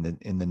in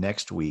the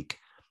next week,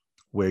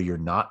 where you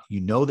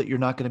know that you're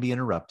not going to be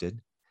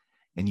interrupted,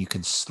 and you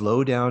can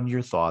slow down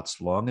your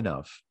thoughts long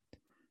enough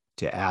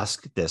to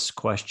ask this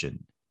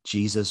question: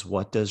 Jesus,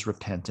 what does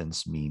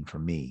repentance mean for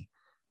me?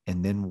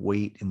 And then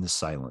wait in the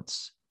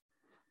silence.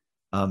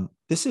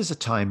 This is a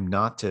time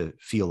not to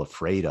feel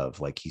afraid of,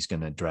 like he's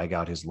going to drag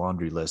out his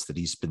laundry list that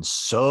he's been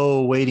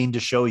so waiting to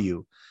show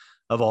you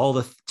of all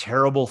the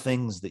terrible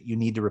things that you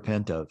need to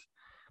repent of.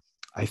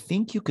 I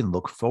think you can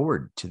look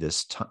forward to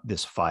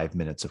this 5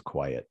 minutes of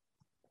quiet.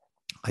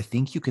 I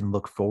think you can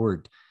look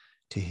forward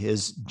to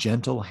his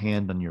gentle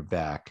hand on your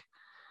back.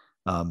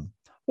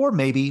 Or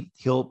maybe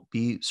he'll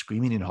be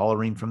screaming and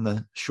hollering from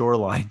the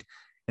shoreline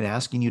and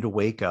asking you to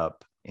wake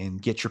up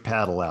and get your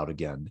paddle out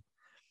again.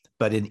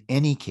 But in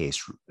any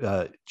case,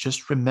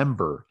 just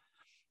remember,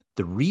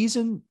 the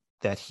reason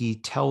that he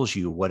tells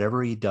you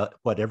whatever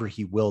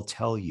he will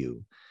tell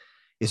you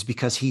is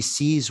because he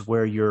sees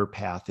where your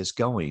path is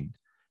going,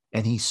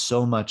 and he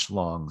so much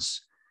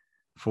longs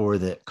for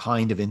the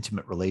kind of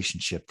intimate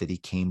relationship that he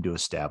came to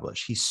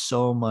establish. He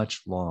so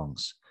much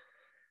longs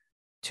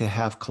to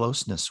have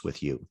closeness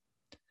with you.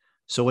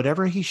 So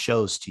whatever he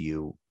shows to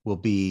you will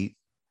be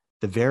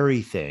the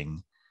very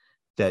thing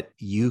that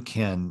you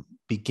can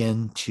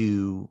begin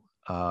to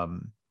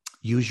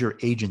use your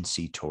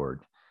agency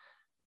toward,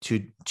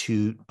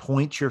 to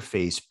point your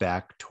face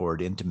back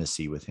toward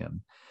intimacy with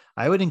him.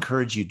 I would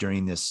encourage you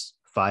during this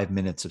 5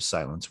 minutes of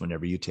silence,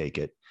 whenever you take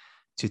it,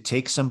 to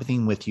take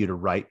something with you to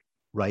write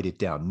it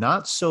down,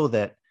 not so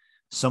that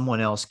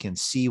someone else can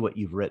see what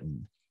you've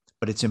written,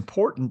 but it's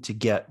important to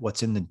get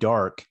what's in the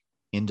dark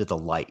into the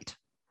light.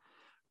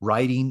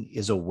 Writing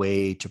is a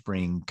way to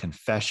bring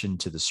confession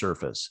to the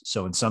surface.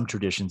 So in some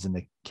traditions, in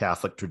the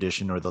Catholic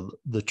tradition or the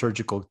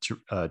liturgical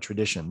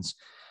traditions,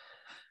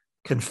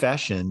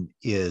 confession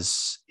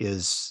is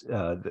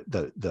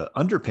the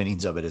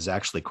underpinnings of it is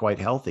actually quite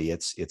healthy.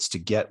 It's to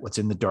get what's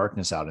in the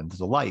darkness out into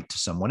the light to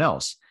someone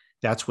else.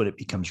 That's when it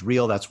becomes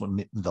real. That's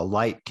when the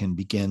light can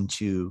begin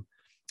to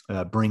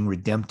bring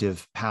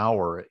redemptive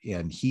power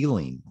and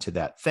healing to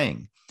that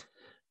thing.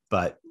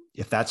 But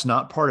if that's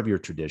not part of your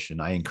tradition,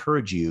 I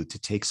encourage you to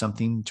take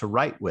something to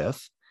write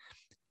with.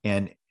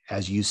 And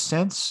as you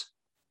sense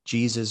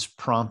Jesus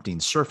prompting,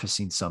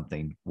 surfacing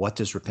something, what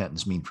does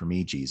repentance mean for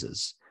me,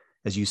 Jesus?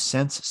 As you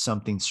sense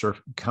something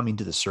coming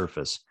to the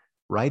surface,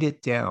 write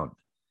it down.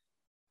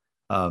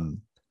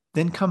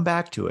 Then come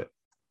back to it.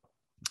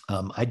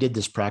 I did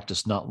this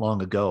practice not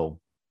long ago,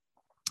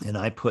 and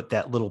I put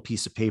that little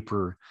piece of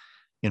paper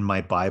in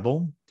my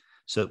Bible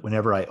so that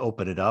whenever I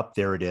open it up,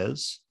 there it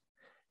is.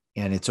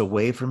 And it's a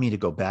way for me to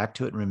go back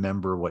to it and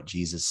remember what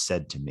Jesus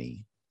said to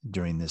me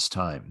during this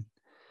time.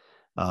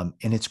 And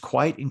it's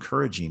quite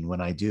encouraging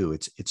when I do.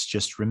 It's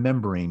just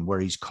remembering where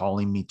he's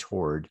calling me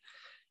toward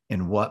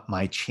and what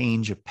my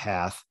change of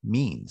path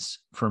means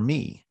for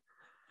me.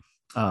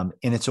 And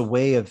it's a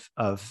way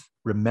of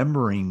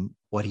remembering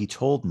what he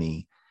told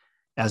me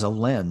as a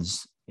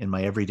lens in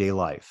my everyday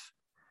life.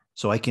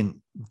 So I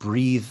can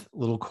breathe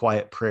little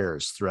quiet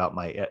prayers throughout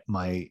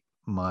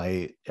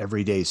my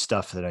everyday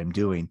stuff that I'm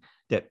doing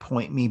that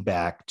point me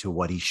back to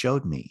what he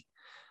showed me.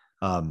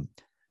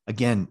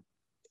 Again,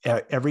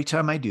 every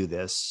time I do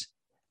this,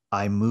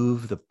 I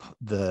move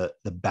the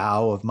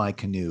bow of my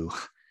canoe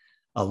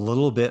a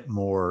little bit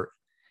more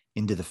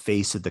into the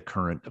face of the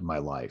current of my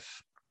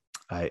life.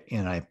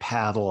 And I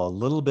paddle a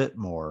little bit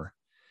more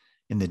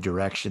in the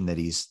direction that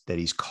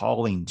he's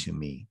calling to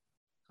me.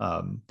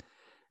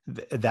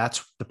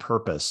 That's the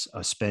purpose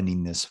of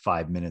spending this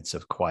 5 minutes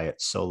of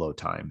quiet solo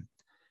time.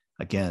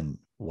 Again,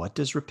 what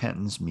does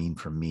repentance mean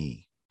for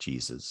me,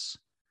 Jesus?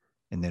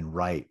 And then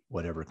write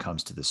whatever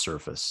comes to the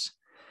surface.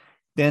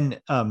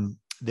 Then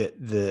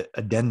the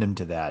addendum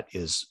to that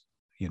is,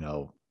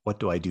 what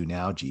do I do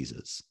now,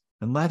 Jesus?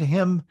 And let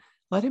him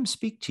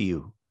speak to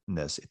you in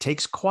this. It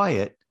takes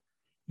quiet.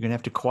 You're going to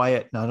have to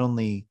quiet not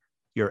only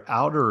your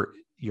outer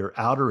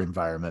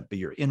environment, but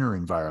your inner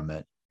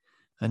environment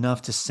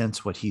enough to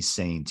sense what he's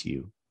saying to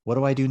you. What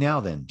do I do now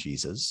then,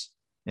 Jesus?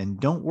 And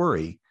don't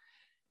worry,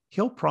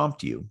 he'll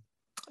prompt you.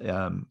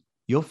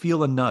 You'll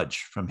feel a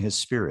nudge from his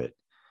spirit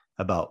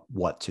about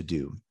what to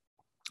do,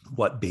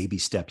 what baby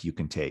step you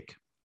can take.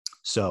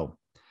 So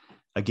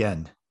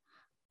again,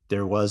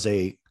 there was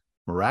a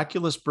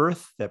miraculous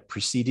birth that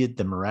preceded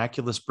the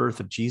miraculous birth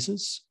of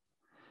Jesus.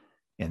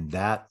 And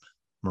that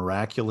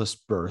miraculous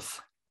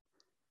birth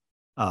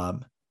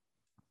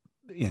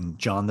in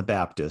John the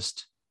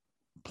Baptist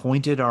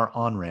pointed our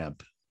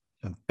on-ramp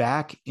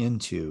back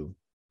into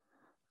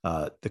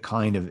the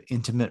kind of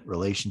intimate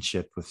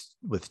relationship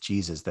with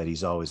Jesus that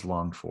he's always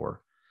longed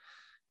for.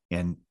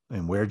 And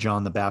where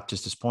John the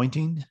Baptist is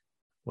pointing,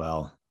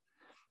 well,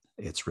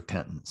 it's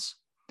repentance.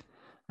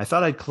 I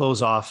thought I'd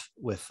close off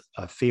with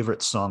a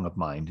favorite song of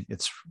mine.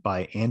 It's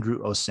by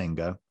Andrew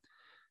Osenga.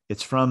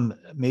 It's from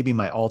maybe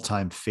my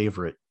all-time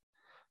favorite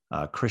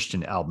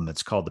Christian album.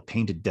 It's called The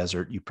Painted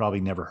Desert. You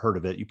probably never heard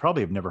of it. You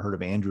probably have never heard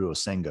of Andrew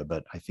Osenga,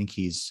 but I think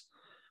he's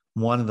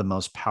one of the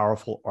most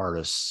powerful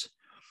artists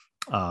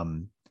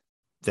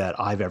that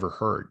I've ever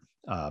heard.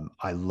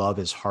 I love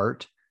his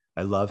heart.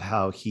 I love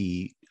how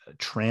he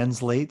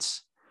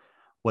translates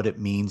what it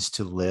means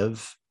to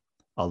live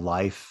a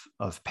life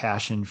of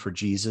passion for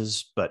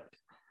Jesus, but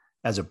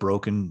as a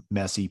broken,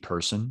 messy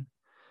person.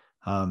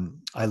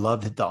 I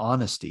love the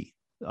honesty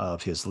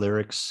of his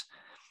lyrics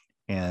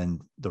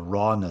and the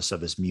rawness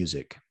of his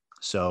music.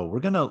 So we're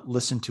going to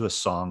listen to a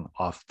song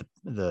off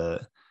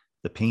the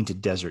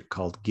Painted Desert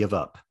called Give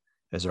Up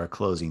as our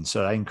closing.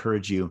 So I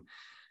encourage you,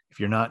 if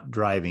you're not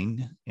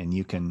driving and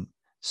you can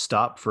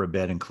stop for a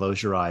bit and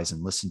close your eyes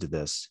and listen to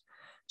this,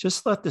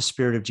 just let the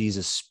Spirit of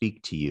Jesus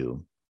speak to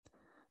you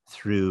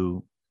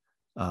through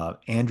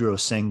Andrew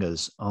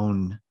Osenga's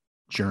own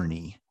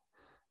journey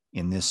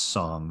in this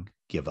song,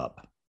 Give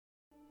Up.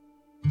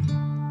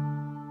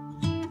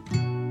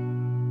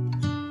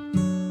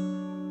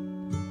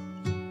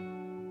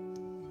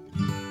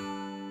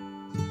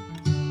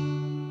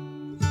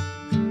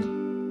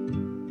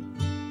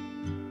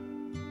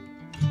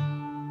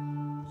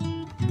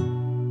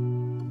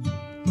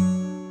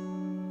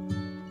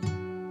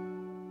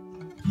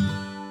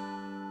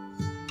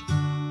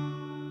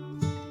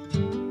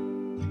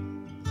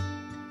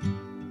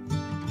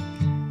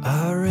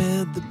 I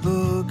read the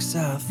books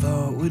I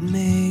thought would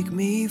make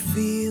me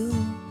feel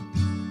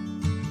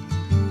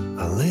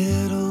a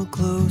little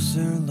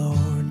closer,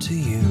 Lord, to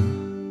you.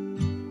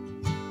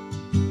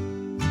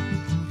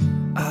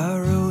 I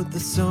wrote the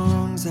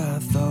songs I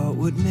thought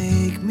would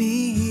make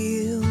me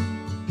heal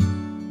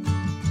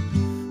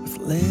with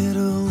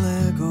little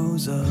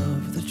echoes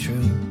of the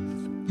truth.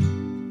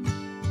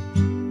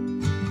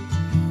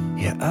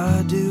 Yeah,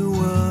 I do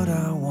what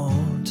I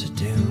want to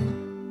do.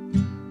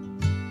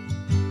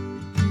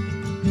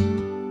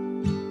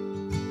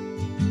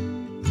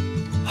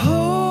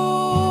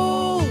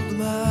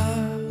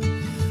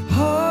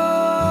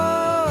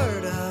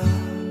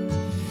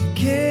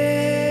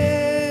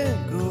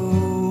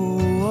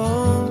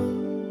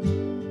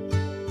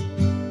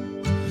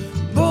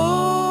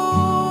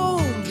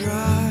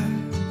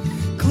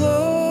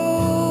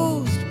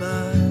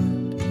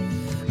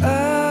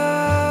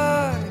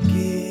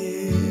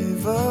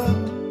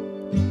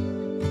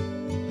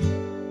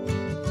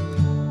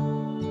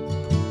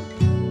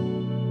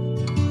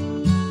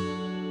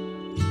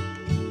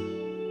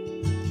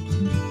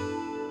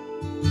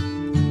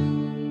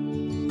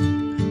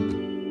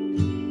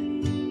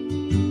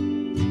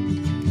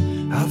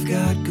 I've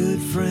got good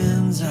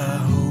friends, I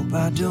hope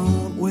I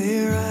don't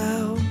wear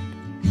out.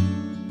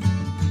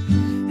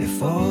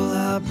 if all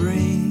I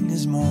bring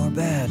is more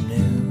bad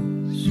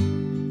news?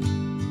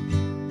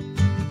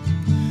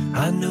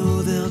 I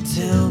know they'll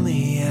tell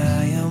me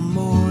I am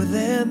more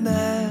than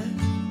that.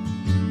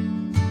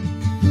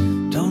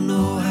 Don't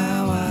know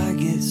how I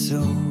get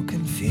so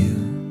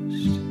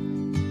confused.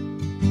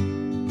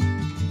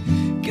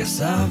 Guess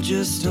I've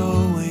just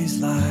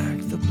always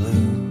liked the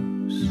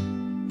blues.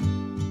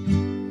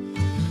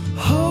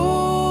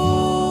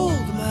 Hold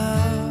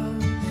my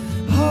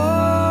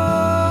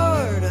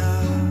heart,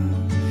 I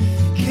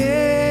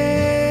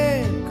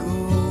can't go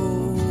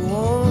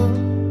on.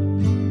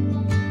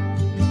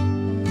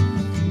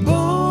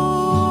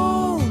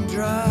 Bone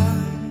dry,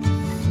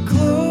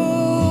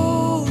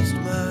 closed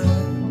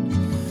mind,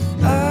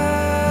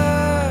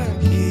 I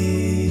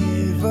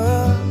give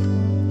up.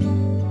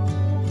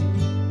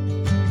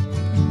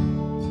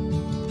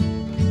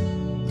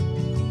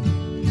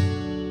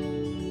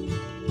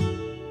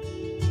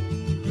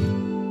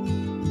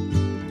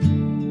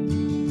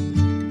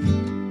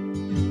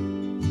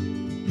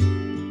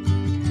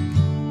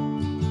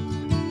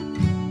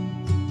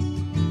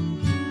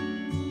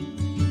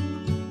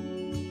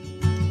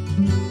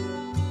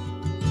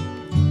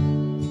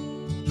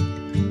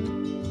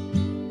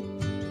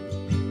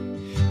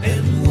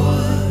 And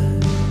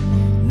what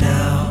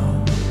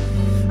now?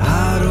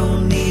 I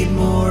don't need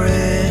more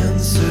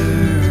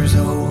answers.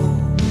 Oh,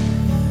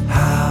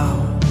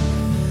 how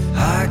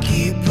I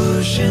keep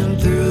pushing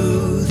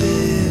through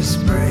this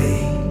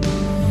breakdown.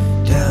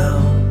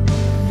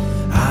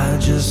 I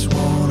just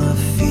wanna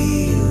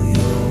feel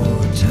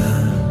your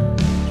touch.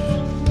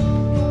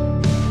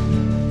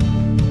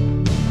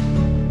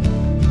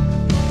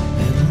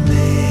 And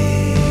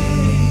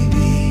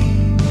maybe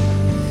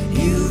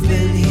you've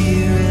been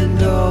here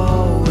and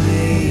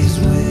always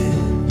with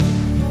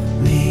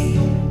me.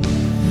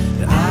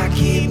 And I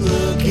keep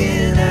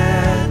looking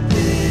at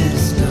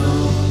this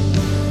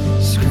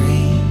dumb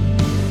screen.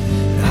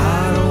 And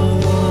I don't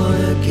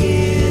wanna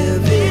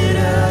give it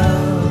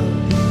up.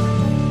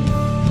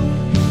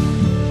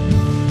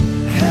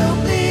 Help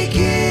me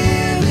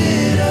give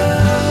it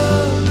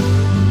up.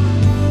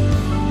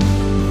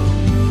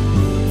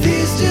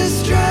 These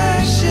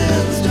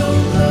distractions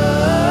don't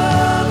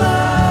love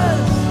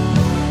us.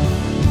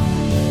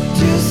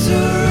 To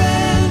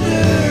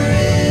surrender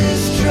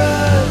is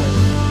trust.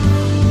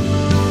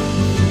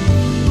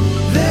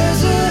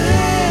 There's a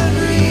hand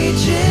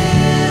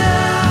reaching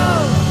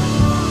out.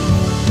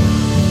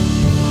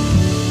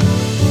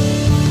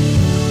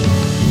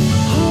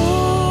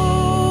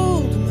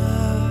 Hold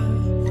my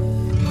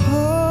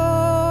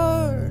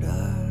heart, I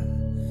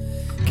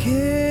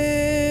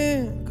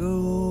can't go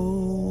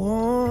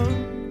on.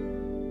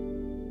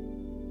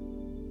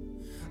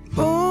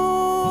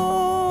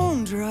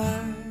 Bone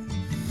dry,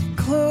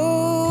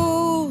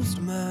 closed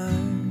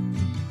mind,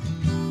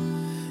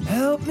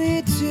 help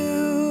me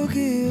to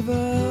give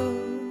up.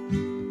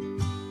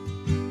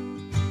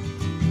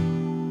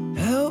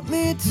 Help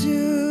me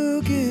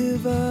to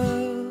give up.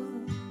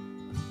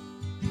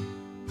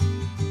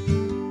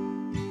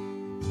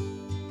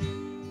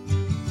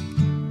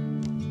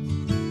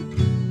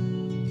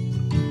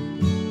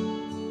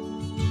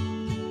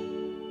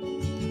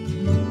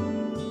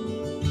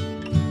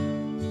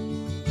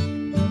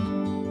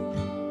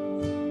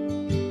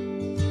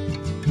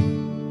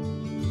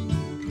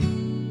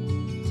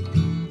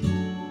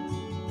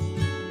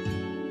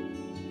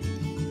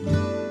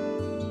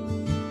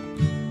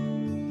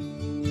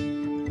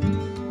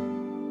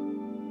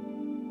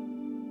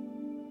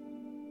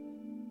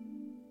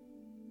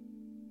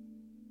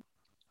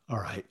 All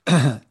right.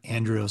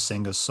 Andrew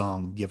Osenga's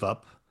song Give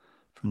Up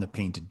from the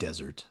Painted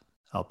Desert.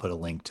 I'll put a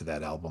link to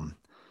that album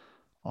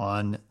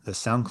on the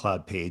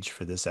SoundCloud page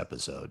for this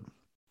episode.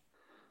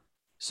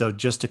 So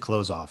just to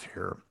close off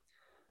here,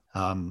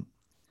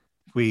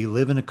 we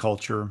live in a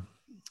culture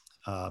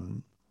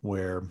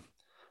where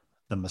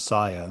the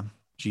Messiah,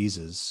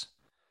 Jesus,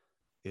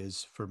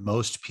 is for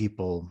most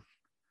people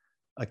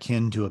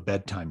akin to a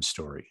bedtime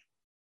story.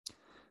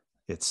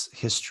 It's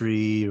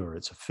history, or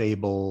it's a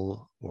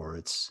fable, or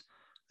it's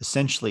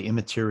essentially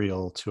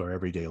immaterial to our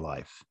everyday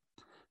life.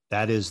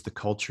 That is the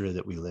culture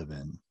that we live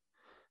in.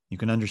 You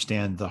can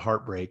understand the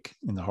heartbreak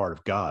in the heart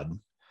of God,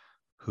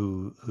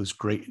 whose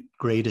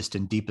greatest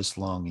and deepest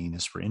longing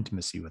is for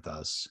intimacy with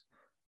us.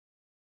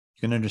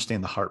 You can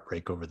understand the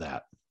heartbreak over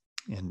that.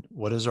 And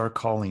what is our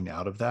calling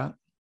out of that?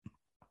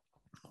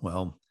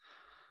 Well,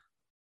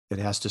 it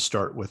has to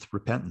start with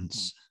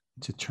repentance,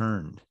 to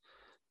turn,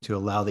 to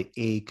allow the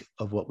ache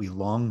of what we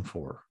long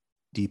for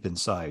deep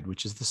inside,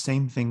 which is the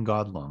same thing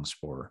God longs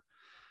for,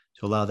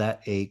 to allow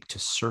that ache to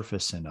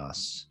surface in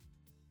us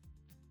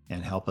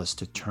and help us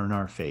to turn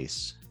our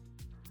face,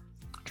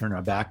 turn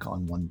our back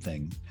on one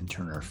thing and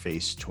turn our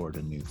face toward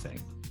a new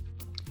thing.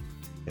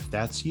 If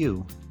that's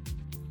you,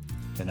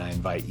 then I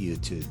invite you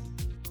to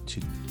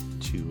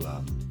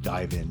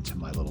dive into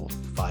my little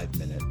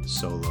 5-minute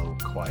solo,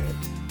 quiet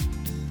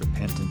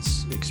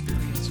repentance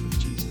experience with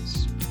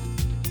Jesus.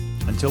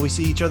 Until we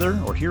see each other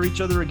or hear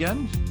each other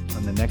again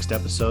on the next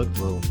episode,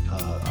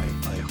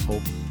 I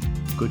hope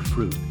good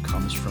fruit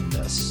comes from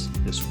this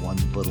one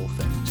little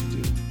thing to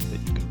do that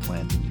you can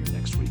plant in your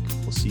next week.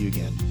 We'll see you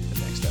again in the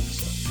next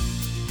episode.